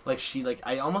first. Mm-hmm. Like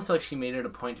I almost feel like she made it a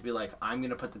point to be like, I'm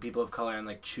going to put the people of color and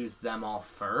like choose them all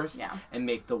first and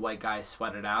make the white guys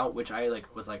sweat it out, which I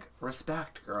like was like,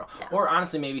 respect, girl. Yeah. Or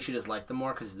honestly, maybe she just liked them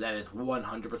more because that is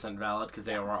 100% valid because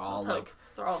they were all like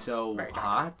so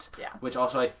hot. Yeah. Which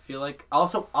also I feel like,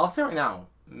 also I'll say right now,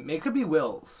 it could be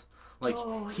Will's. Like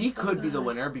he could be the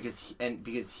winner because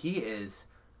he's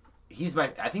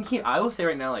my. I will say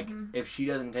right now, like if she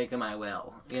doesn't take him, I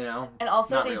will. You know. And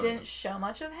also, they didn't show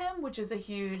much of him, which is a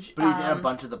huge. But he's in a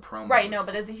bunch of the promos. Right. No,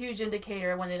 but it's a huge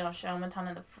indicator when they don't show him a ton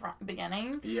in the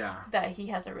beginning. Yeah. That he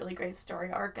has a really great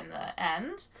story arc in the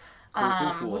end.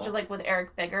 Cool. Which is like with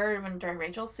Eric Bigger during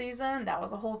Rachel's season, that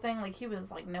was a whole thing. Like he was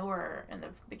like nowhere in the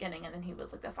beginning, and then he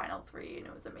was like the final 3, and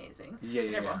it was amazing.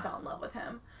 And everyone fell in love with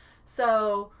him.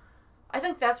 So. I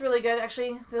think that's really good.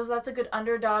 Actually, that's a good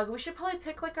underdog. We should probably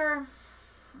pick like our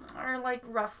like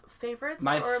rough favorites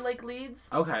or like leads.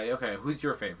 Okay. Who's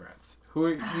your favorites? Who are,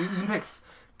 you pick?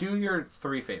 Do your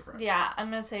 3 favorites. Yeah, I'm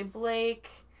gonna say Blake.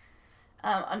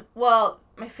 Well,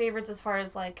 my favorites as far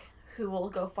as like who will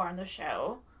go far in the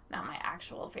show. Not my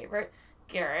actual favorite.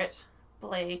 Garrett,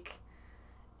 Blake.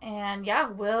 And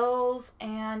Will's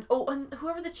and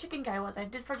whoever the chicken guy was, I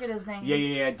did forget his name.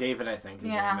 Yeah, David, I think.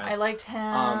 I liked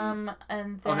him.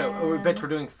 And then okay, bet we're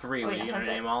doing 3. Are you gonna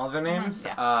name all of their names? Mm-hmm,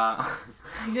 yeah.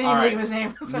 I didn't even think of his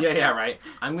name. So. Yeah, right.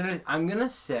 I'm gonna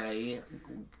say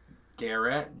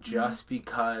Garrett just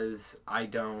because I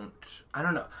don't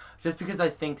know. Just because I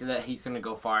think that he's going to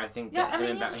go far. I think that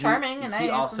he's charming and nice. He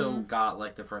also got,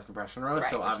 like, the first impression rose,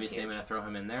 so obviously I'm going to throw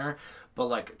him in there. But,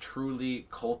 like, truly,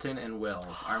 Colton and Wills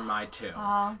are my 2.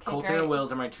 Okay, Colton and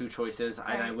Wills are my 2 choices,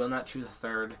 and I will not choose a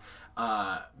third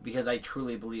because I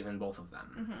truly believe in both of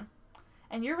them. Mm-hmm.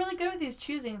 And you're really good with these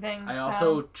choosing things. I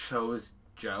also chose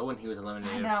Joe when he was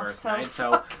eliminated first night.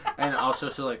 So, and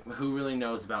also, like, who really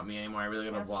knows about me anymore? I really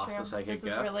could have lost the psychic gift.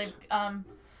 This is really...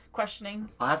 questioning.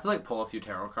 I'll have to like pull a few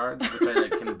tarot cards, which I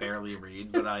like can barely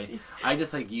read, but I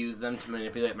just like use them to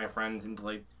manipulate my friends into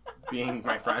like being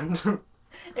my friend.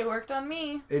 It worked on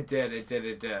me. It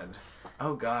did.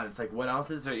 Oh god, it's like what else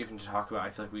is there even to talk about? I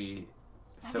feel like we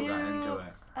got into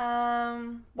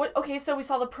it. What? Okay, so we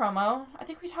saw the promo. I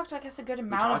think we talked, I guess, a good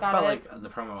amount about it. We talked about like the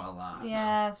promo a lot.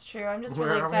 Yeah, it's true. I'm just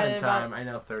really excited about. I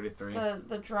know 33.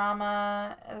 The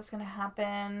drama that's gonna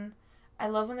happen. I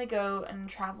love when they go and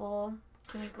travel.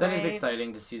 That is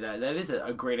exciting to see that. That is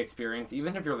a great experience,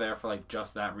 even if you're there for like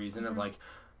just that reason of like,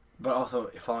 but also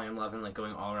falling in love and like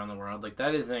going all around the world. Like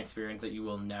that is an experience that you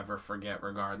will never forget,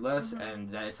 regardless.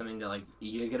 And that is something that like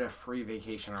you get a free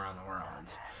vacation around the world,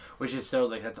 which is so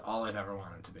like that's all I've ever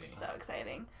wanted to be. So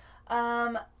exciting.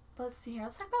 Let's see here.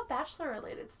 Let's talk about Bachelor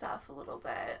related stuff a little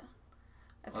bit.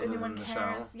 If other anyone than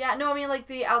cares. Yeah. No, I mean like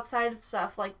the outside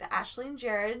stuff, like the Ashley and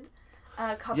Jared.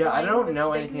 Yeah, I don't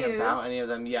know anything about any of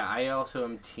them. Yeah, I also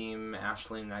am team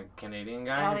Ashley and that Canadian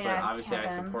guy, but obviously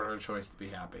I support her choice to be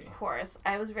happy. Of course.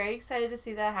 I was very excited to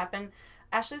see that happen.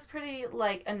 Ashley's pretty,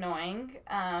 like, annoying.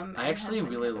 I actually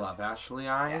really love Ashley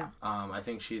I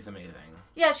think she's amazing.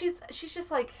 Yeah, she's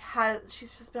just, like,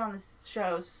 she's just been on this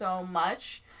show so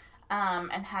much.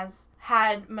 And has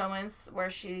had moments where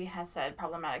she has said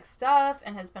problematic stuff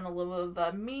and has been a little bit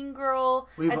of a mean girl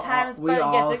at times. We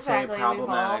all say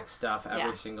problematic stuff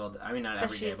every single day. I mean, not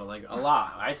every day, but like a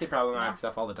lot. I say problematic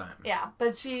stuff all the time. Yeah,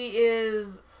 but she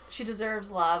deserves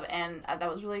love, and that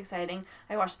was really exciting.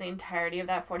 I watched the entirety of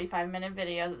that 45-minute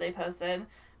video that they posted.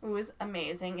 It was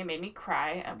amazing. It made me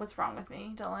cry. What's wrong with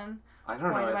me, Dylan? I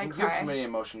don't know. I think you have too many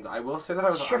emotions. I will say that I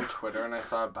was on Twitter and I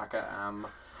saw Becca M.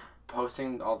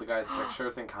 posting all the guys'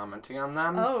 pictures and commenting on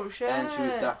them. Oh, shit. And she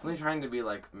was definitely trying to be,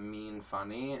 like, mean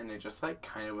funny, and it just, like,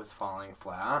 kind of was falling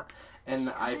flat. And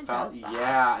I felt, and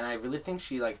I really think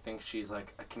she, like, thinks she's,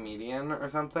 like, a comedian or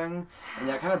something. And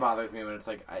that kind of bothers me when it's,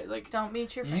 like, don't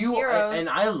meet your heroes. And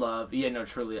I love,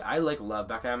 truly, I, like, love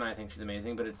Becca M, and I think she's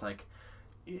amazing, but it's, like,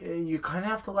 you kind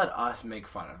of have to let us make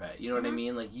fun of it. You know what I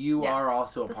mean? Like, you are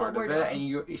also a part of it,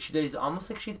 and there's almost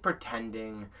like she's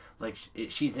pretending like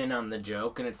she's in on the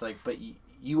joke, and it's like, but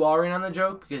you are in on the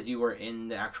joke because you were in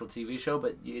the actual TV show,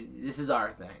 but this is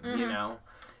our thing, you know?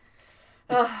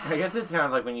 I guess it's kind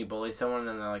of like when you bully someone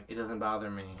and they're like, it doesn't bother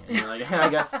me. And you're like, I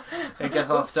guess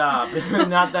I'll stop.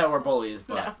 Not that we're bullies,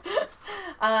 but... No.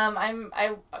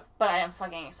 But I am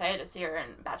fucking excited to see her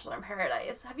in Bachelor in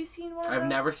Paradise. Have you seen one of those? I've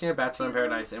never seen a Bachelor in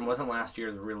Paradise, and wasn't last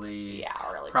year's really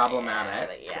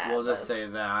problematic. Yeah, we'll just say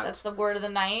that. That's the word of the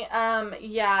night.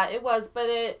 Yeah, it was, but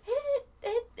it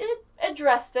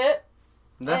addressed it.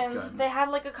 That's good. They had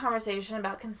like a conversation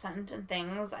about consent and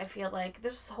things. I feel like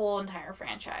this whole entire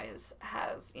franchise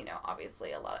has,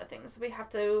 obviously a lot of things we have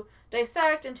to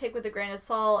dissect and take with a grain of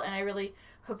salt, and I really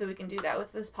hope that we can do that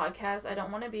with this podcast. I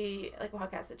don't want to be like a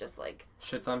podcast that just like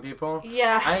shits on people.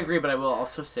 Yeah, I agree, but I will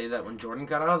also say that when Jordan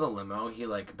got out of the limo, he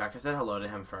Becca said hello to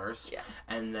him first,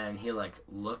 and then he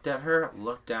looked at her,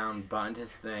 looked down, buttoned his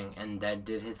thing, and then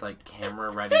did his camera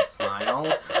ready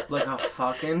smile like a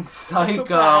fucking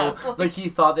psycho. Like he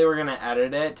thought they were gonna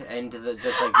edit it into the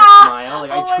smile.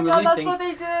 Like I truly think that's what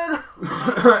they did.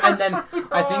 And then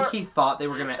I think he thought they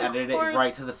were gonna edit it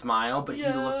right to the smile, but he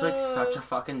looked like such a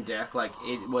fucking dick. Like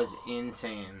it was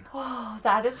insane. Oh,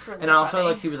 that is really And also,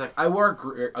 funny. he was like, I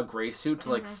wore a gray suit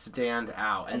to, stand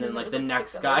out. And then the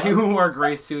next guy who wore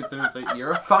gray suits, and it's like,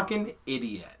 you're a fucking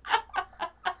idiot.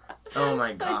 Oh,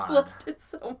 my God. I loved it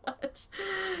so much.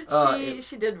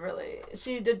 She did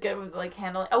good with,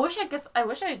 handling. I wish I could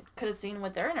have seen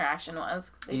what their interaction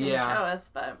was. They didn't show us,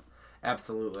 but...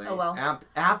 Absolutely. Oh, well.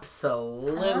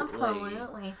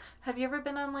 Absolutely. Have you ever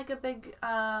been on, a big,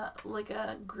 a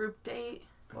group date?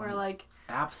 Or,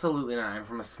 Absolutely not. I'm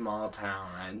from a small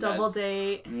town. Double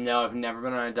date? No, I've never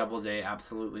been on a double date.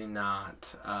 Absolutely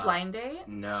not. Blind date?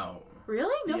 No.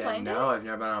 Really? No blind dates? No, I've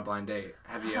never been on a blind date.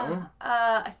 Have you?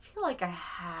 I feel like I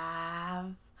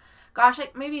have. Gosh,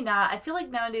 maybe not. I feel like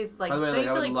nowadays, By the way,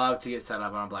 I would love to get set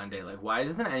up on a blind date. Why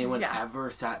doesn't anyone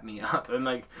ever set me up? And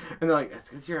they're like, it's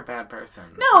because you're a bad person.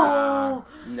 No!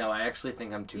 No, I actually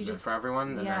think I'm too good for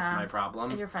everyone, and that's my problem.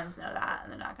 And your friends know that,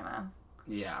 and they're not gonna...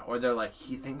 Yeah, or they're like,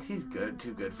 he thinks he's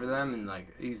too good for them, and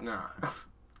he's not.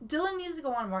 Dylan needs to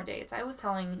go on more dates. I was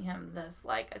telling him this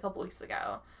a couple weeks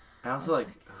ago. I also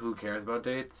who cares about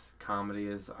dates? Comedy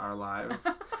is our lives.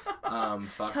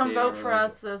 Fuck come vote for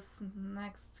us this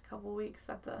next couple weeks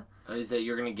at the... Is it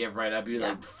you're gonna give right up? You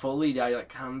fully die. You're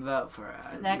come vote for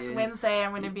us. Next Wednesday,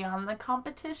 I'm gonna be on the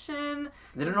competition.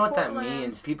 They don't know what that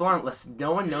means. People aren't listening.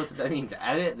 No one knows what that means.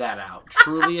 Edit that out.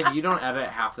 Truly, if you don't edit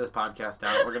half this podcast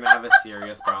out, we're gonna have a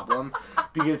serious problem.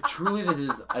 Because truly, this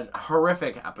is a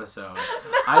horrific episode.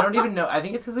 I don't even know. I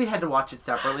think it's because we had to watch it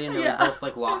separately, and then we both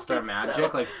lost our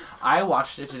magic. So. I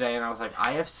watched it today, and I was like,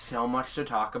 I have so much to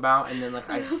talk about, and then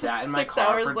I sat in my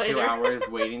car for 2 hours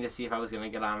waiting to see if I was gonna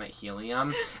get on at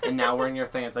Helium. And now we're in your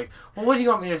thing. It's like, well, what do you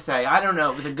want me to say? I don't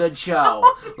know. It was a good show.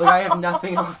 I have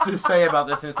nothing else to say about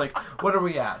this. And it's like, what are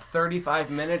we at?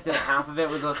 35 minutes, and half of it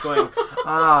was us going,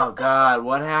 oh, God,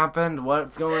 what happened?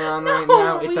 What's going on right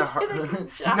now? It's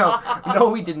a job. No,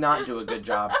 we did not do a good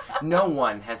job. No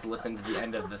one has listened to the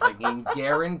end of this. I can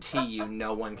guarantee you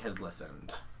no one has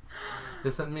listened.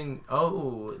 Does that mean,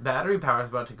 battery power is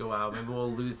about to go out. Maybe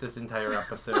we'll lose this entire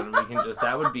episode, and we can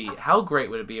that would be, how great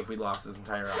would it be if we lost this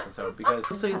entire episode? Because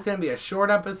it's going to be a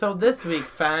short episode this week,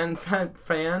 fans of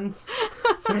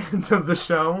the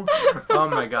show. Oh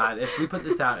my God, if we put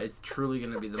this out, it's truly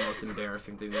going to be the most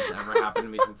embarrassing thing that's ever happened to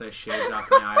me since I shaved off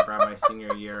my eyebrow my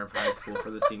senior year of high school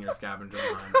for the senior scavenger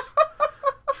hunt.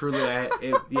 Truly,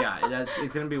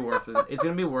 it's going to be worse than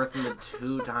the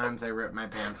 2 times I ripped my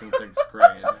pants in 6th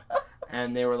grade.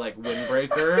 And they were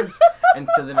windbreakers, and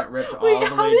so then it ripped all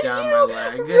the way down my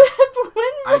leg.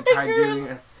 I tried doing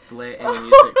a split in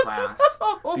music class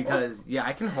because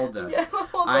I can hold this. Yeah,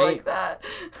 hold it like that.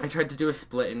 I tried to do a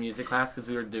split in music class because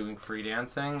we were doing free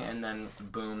dancing, and then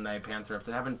boom, my pants ripped.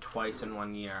 It happened twice in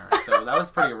 1 year, so that was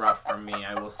pretty rough for me.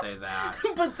 I will say that.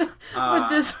 But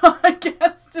this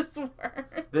podcast is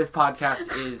worse. This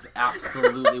podcast is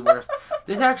absolutely worse.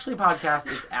 This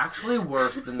podcast is actually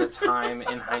worse than the time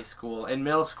in high school, in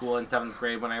middle school, in 7th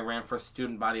grade when I ran for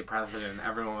student body president.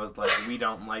 Everyone was like, "We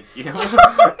don't like you,"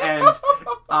 and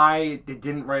I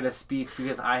didn't write a speech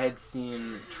because I had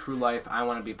seen True Life, I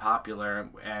Want to Be Popular,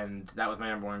 and that was my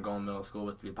number one goal in middle school,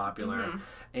 was to be popular. Mm-hmm.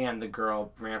 And the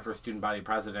girl ran for student body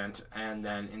president, and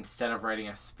then instead of writing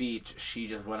a speech, she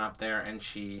just went up there and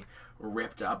she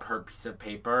ripped up her piece of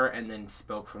paper and then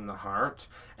spoke from the heart.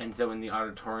 And so in the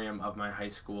auditorium of my high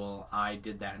school, I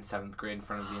did that in 7th grade in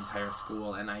front of the entire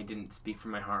school, and I didn't speak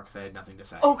from my heart because I had nothing to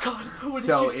say. Oh, God.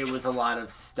 So it was a lot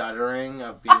of stuttering,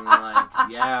 of being like,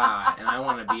 yeah, and I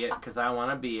want to be it because I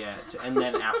want to be it. And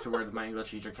then afterwards, my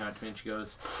English teacher came up to me and she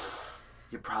goes,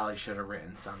 you probably should have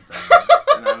written something.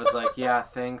 And I was like, yeah,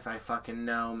 thanks, I fucking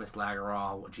know, Miss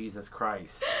Lagerall. Jesus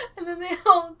Christ. And then they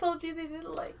all told you they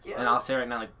didn't like you. And I'll say right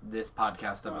now, like, this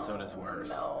podcast episode is worse.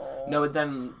 No, but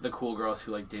then the cool girls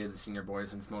who, like, dated the senior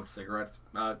boys and smoked cigarettes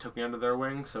took me under their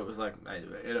wing, so it was like,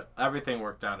 everything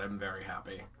worked out. I'm very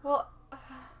happy. Well,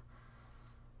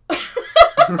 I'm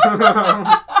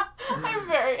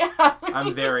very happy.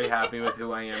 I'm very happy with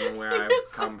who I am and where I've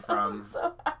come from. I'm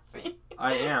so happy.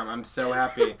 I am. I'm so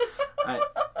happy.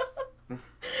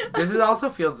 This also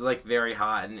feels like very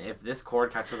hot, and if this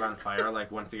cord catches on fire,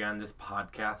 like once again, this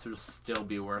podcast will still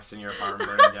be worse than your apartment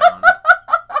burning down.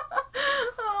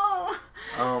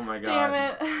 Oh my god. Damn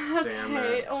it. Damn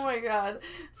okay. it. Oh my god.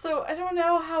 So I don't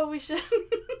know how we should.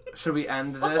 Should we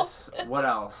end this? What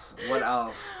else? What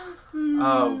else?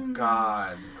 Oh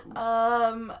god.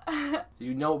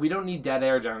 You know, we don't need dead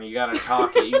air, Johnny. You gotta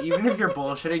talk it. Even if you're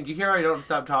bullshitting, you hear I don't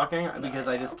stop talking? Because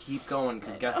I just keep going,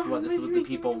 because guess what? This is what the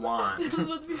people want. This is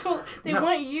what the people... They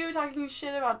want you talking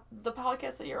shit about the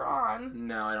podcast that you're on.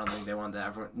 No, I don't think they want that.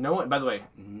 Everyone, no one, by the way,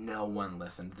 no one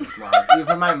listened to this long.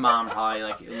 Even my mom probably,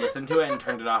 like, listened to it and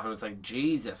turned it off and was like,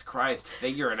 Jesus Christ,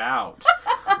 figure it out.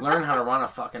 Learn how to run a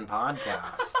fucking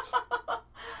podcast.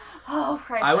 Oh,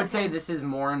 Christ. I would say this is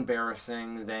more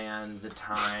embarrassing than the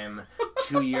time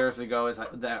 2 years ago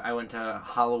that I went to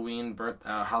Halloween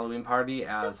party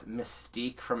as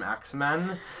Mystique from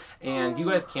X-Men. And you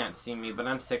guys can't see me, but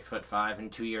I'm 6'5", and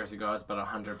 2 years ago I was about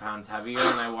 100 pounds heavier,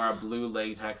 and I wore a blue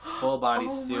latex full body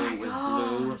suit with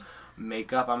blue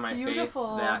makeup on my face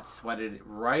that sweated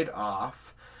right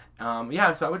off.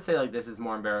 Yeah, so I would say like this is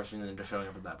more embarrassing than just showing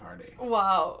up at that party.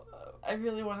 Wow. I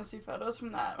really want to see photos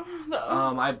from that,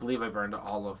 though. I believe I burned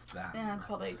all of that. Yeah, that's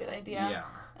probably a good idea. Yeah.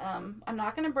 I'm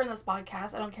not going to burn this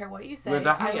podcast. I don't care what you say. We're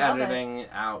definitely editing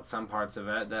out some parts of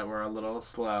it that were a little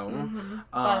slow. Mm-hmm.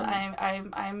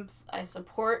 But I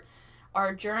support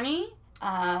our journey.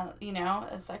 A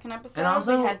second episode. And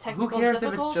also, we had technical who cares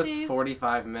difficulties. if it's just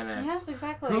 45 minutes? Yes,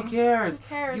 exactly. Who cares? Who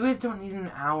cares? You guys don't need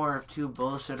an hour of two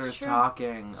bullshitters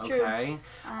talking, it's okay?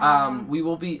 True. We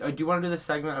will be... do you want to do the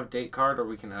segment of date card, or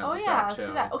we can edit this out, let's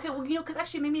do that. Okay, well, because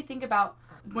actually it made me think about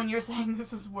when you're saying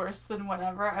this is worse than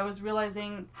whatever, I was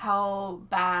realizing how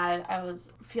bad I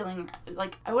was feeling.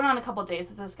 Like, I went on a couple dates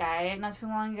with this guy not too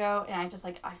long ago, and I just,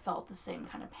 like, I felt the same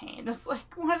kind of pain. Just,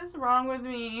 like, what is wrong with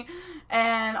me?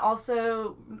 And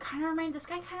also, this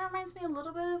guy kind of reminds me a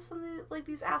little bit of some of the, like,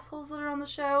 these assholes that are on the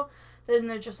show. Then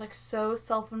they're just, like, so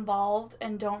self-involved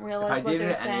and don't realize what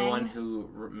they're saying. If I dated anyone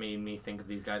who made me think of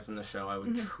these guys on the show, I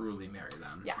would truly marry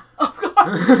them. Yeah. Oh,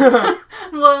 God.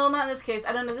 Well, not in this case.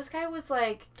 I don't know. This guy was,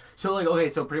 like... So, like, okay,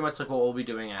 so pretty much, like, what we'll be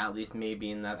doing, at least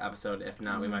maybe in that episode. If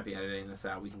not, we might be editing this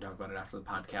out. We can talk about it after the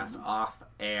podcast off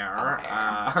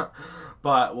air.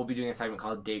 But we'll be doing a segment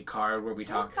called Date Card, where we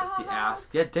date card!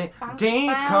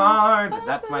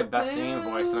 That's my best singing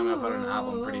voice, and I'm going to put an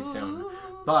album pretty soon.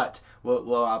 But what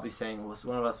I'll be saying was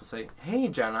one of us will say, "Hey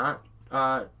Jenna,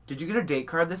 did you get a date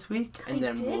card this week?" And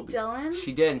Dylan.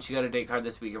 She did, and she got a date card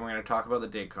this week, and we're going to talk about the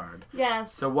date card.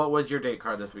 Yes. So what was your date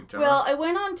card this week, Jenna? Well, I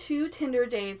went on 2 Tinder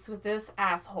dates with this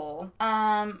asshole,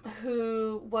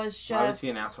 who was just... Why was he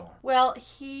an asshole? Well,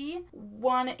 he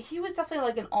was definitely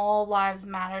like an all lives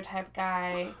matter type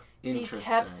guy. He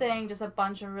kept saying just a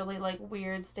bunch of really like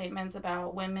weird statements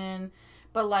about women,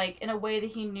 but like in a way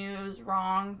that he knew was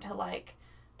wrong to like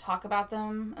talk about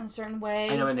them in a certain way.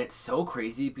 I know, and it's so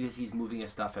crazy because he's moving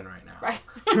his stuff in right now. Right.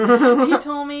 He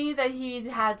told me that he'd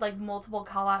had like multiple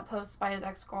call-out posts by his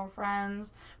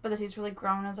ex-girlfriends, but that he's really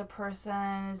grown as a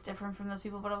person, is different from those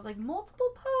people. But I was like,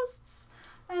 multiple posts?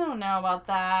 I don't know about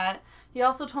that. He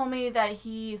also told me that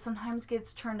he sometimes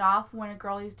gets turned off when a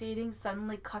girl he's dating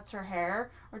suddenly cuts her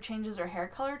hair or changes her hair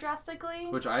color drastically.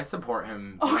 Which I support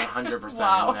him 100%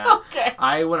 wow. in that. Okay.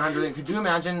 I 100%. Could you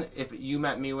imagine if you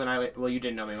met me when you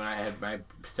didn't know me when I had my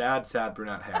sad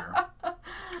brunette hair.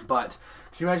 But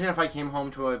could you imagine if I came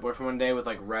home to my boyfriend one day with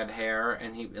like red hair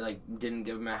and he like didn't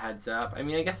give him a heads up? I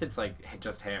mean, I guess it's like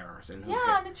just hairs and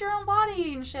and it's your own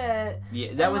body and shit.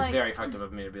 Yeah, that was like, very fucked up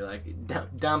of me to be like,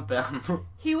 dump him.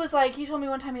 He told me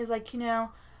one time, he was like,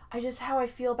 how I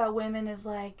feel about women is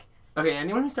like... Okay,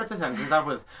 anyone who starts a sentence off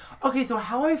with, okay, so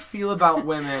how I feel about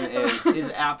women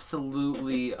is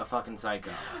absolutely a fucking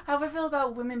psycho. How I feel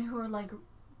about women who are like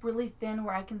really thin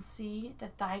where I can see the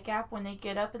thigh gap when they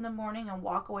get up in the morning and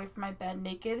walk away from my bed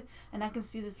naked, and I can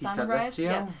see the sunrise. He said this to you?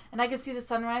 Yeah, and I can see the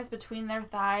sunrise between their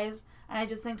thighs, and I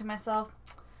just think to myself,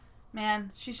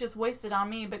 man, she's just wasted on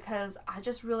me because I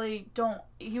just really don't.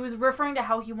 He was referring to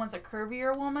how he wants a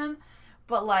curvier woman,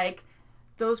 but like,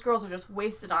 those girls are just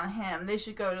wasted on him. They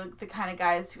should go to the kind of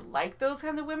guys who like those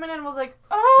kinds of women. And was like,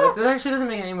 oh. That actually doesn't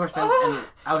make any more sense. Oh.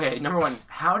 And okay, number one,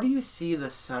 how do you see the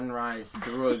sunrise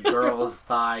through a girl's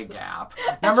thigh gap?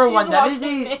 Number one,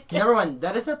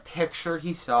 that is a picture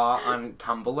he saw on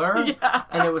Tumblr,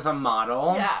 and it was a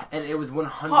model, and it was 100%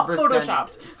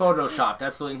 photoshopped,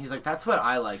 absolutely. And he's like, that's what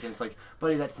I like, and it's like,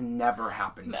 buddy, that's never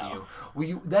happened to you.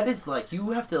 Well, that is like,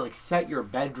 you have to like set your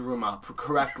bedroom up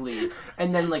correctly,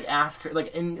 and then like ask her,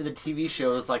 like in the TV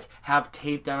shows, like have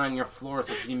tape down on your floor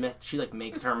so she like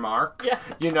makes her mark. Yeah.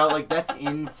 You know, like that's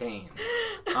insane.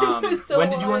 So when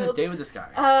did you go on this date with this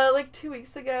guy? Like 2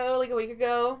 weeks ago, like a week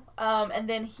ago. And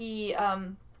then he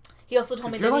also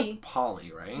told me that you're like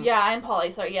poly, right? Yeah, I'm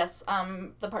poly. So yes,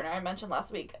 the partner I mentioned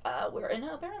last week, we're in an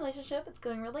open relationship. It's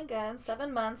going really good.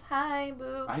 7 months. Hi,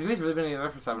 boo. Have you guys really been together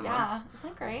for 7 months? Yeah, isn't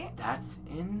that great? That's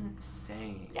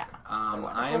insane. Yeah.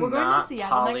 I am not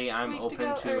poly. I'm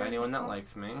open to anyone that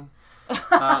likes me.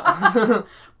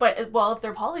 But well, if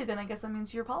they're poly, then I guess that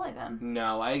means you're poly then.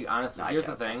 No, I honestly, here's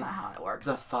the thing. That's not how it works.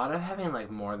 The thought of having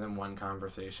like more than one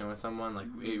conversation with someone, like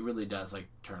it really does like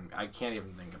turn. I can't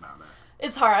even think about it.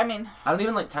 It's hard. I mean, I don't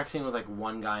even like texting with like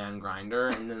one guy on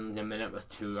Grindr, and then the minute with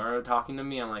two are talking to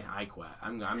me, I'm like, I quit.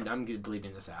 I'm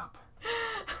deleting this app.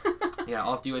 Yeah,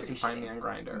 also you guys can find me on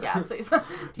Grindr. Yeah, please.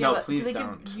 Please do they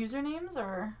don't. give usernames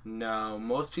or? No,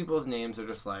 most people's names are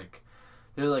just like,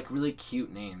 they're like really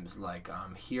cute names, like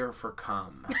here for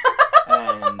cum,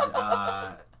 and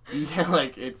yeah,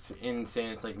 like it's insane.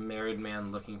 It's like married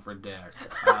man looking for dick.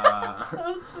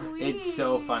 So sweet. It's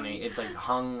so funny. It's like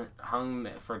hung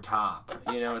for top.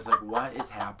 You know, it's like what is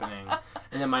happening?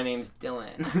 And then my name's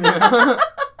Dylan.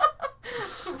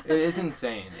 It is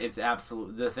insane. It's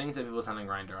absolute. The things that people send on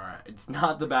Grindr are. It's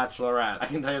not The Bachelorette. I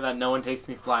can tell you that no one takes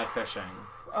me fly fishing.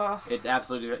 It's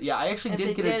absolutely. Yeah, I actually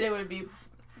did get it would be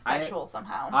sexual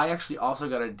somehow. I actually also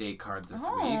got a date card this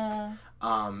week.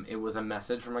 It was a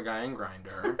message from a guy on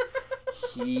Grindr.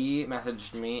 He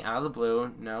messaged me out of the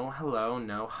blue, no hello,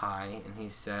 no hi, and he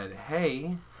said,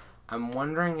 "Hey, I'm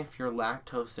wondering if you're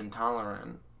lactose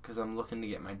intolerant because I'm looking to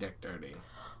get my dick dirty."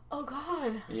 Oh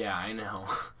God. Yeah, I know.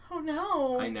 Oh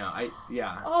no. I know.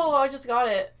 Oh, I just got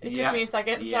it. It took me a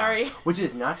second. Yeah. Sorry. Which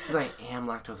is nuts because I am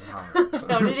lactose intolerant.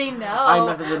 No, did he know? I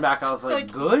messaged him back. I was like,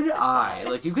 good eye.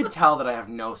 Like, you could tell that I have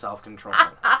no self-control.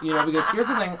 You know, because here's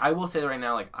the thing. I will say right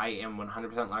now, like, I am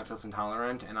 100% lactose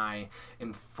intolerant, and I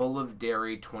am full of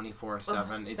dairy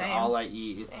 24/7. It's all I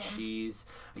eat. It's cheese.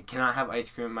 I cannot have ice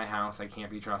cream in my house. I can't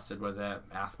be trusted with it.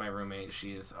 Ask my roommate.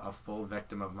 She is a full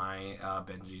victim of my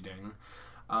binge eating.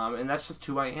 And that's just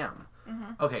who I am.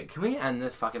 Mm-hmm. Okay, can we end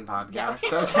this fucking podcast?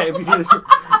 Yeah. Okay, because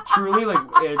truly,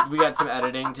 like, we got some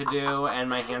editing to do, and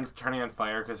my hand's turning on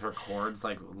fire because her cord's,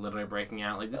 like, literally breaking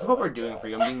out. Like, this is what we're doing for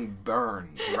you. I'm being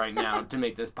burned right now to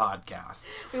make this podcast.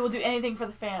 We will do anything for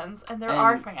the fans, and there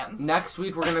are fans. Next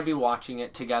week, we're going to be watching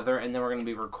it together, and then we're going to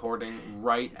be recording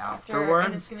right afterwards.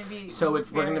 And it's going to be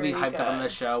we're going to be hyped up on the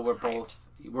show. We're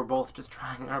both just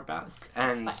trying our best.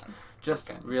 And just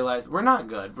realize we're not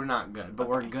good, but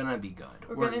we're gonna be good.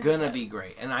 We're gonna be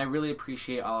great. And I really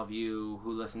appreciate all of you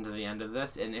who listened to the end of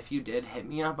this. And if you did, hit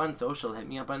me up on social, hit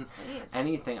me up on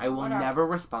anything. I will never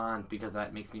respond because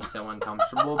that makes me so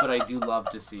uncomfortable, but I do love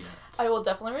to see it. I will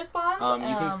definitely respond.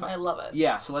 I love it.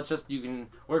 Yeah, so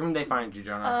where can they find you,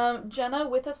 Jenna? Jenna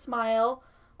with a smile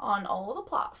on all the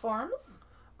platforms.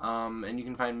 And you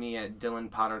can find me at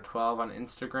DylanPotter12 on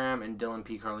Instagram and Dylan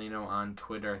P. Carlino on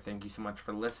Twitter. Thank you so much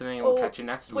for listening, and we'll catch you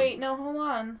next week. Wait, no, hold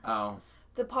on. Oh.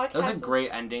 The podcast That was a great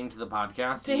ending to the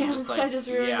podcast. Damn, I just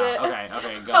ruined it.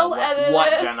 Okay, go. I'll edit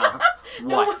what, it. Jenna?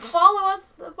 No, follow us,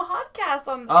 the podcast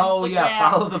on Instagram. Oh, yeah,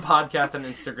 follow the podcast on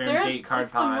Instagram,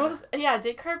 DateCardPod.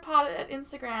 DateCardPod at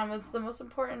Instagram is the most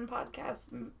important podcast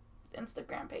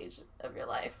Instagram page of your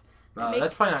life.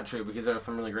 That's probably not true because there are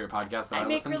some really great podcasts that I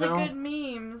listen to. I make really good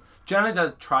memes. Jenna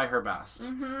does try her best.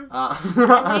 Mm-hmm.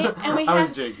 I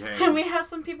was joking. And we have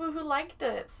some people who liked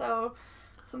it, so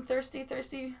some thirsty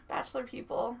Bachelor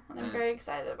people, and I'm very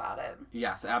excited about it.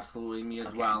 Yes, absolutely, me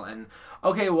as well. And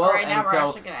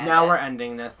right, now we're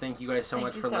ending this. Thank you guys so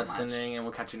much for listening, and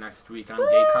we'll catch you next week on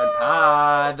Date Card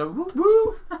Pod. Woo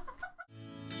woo.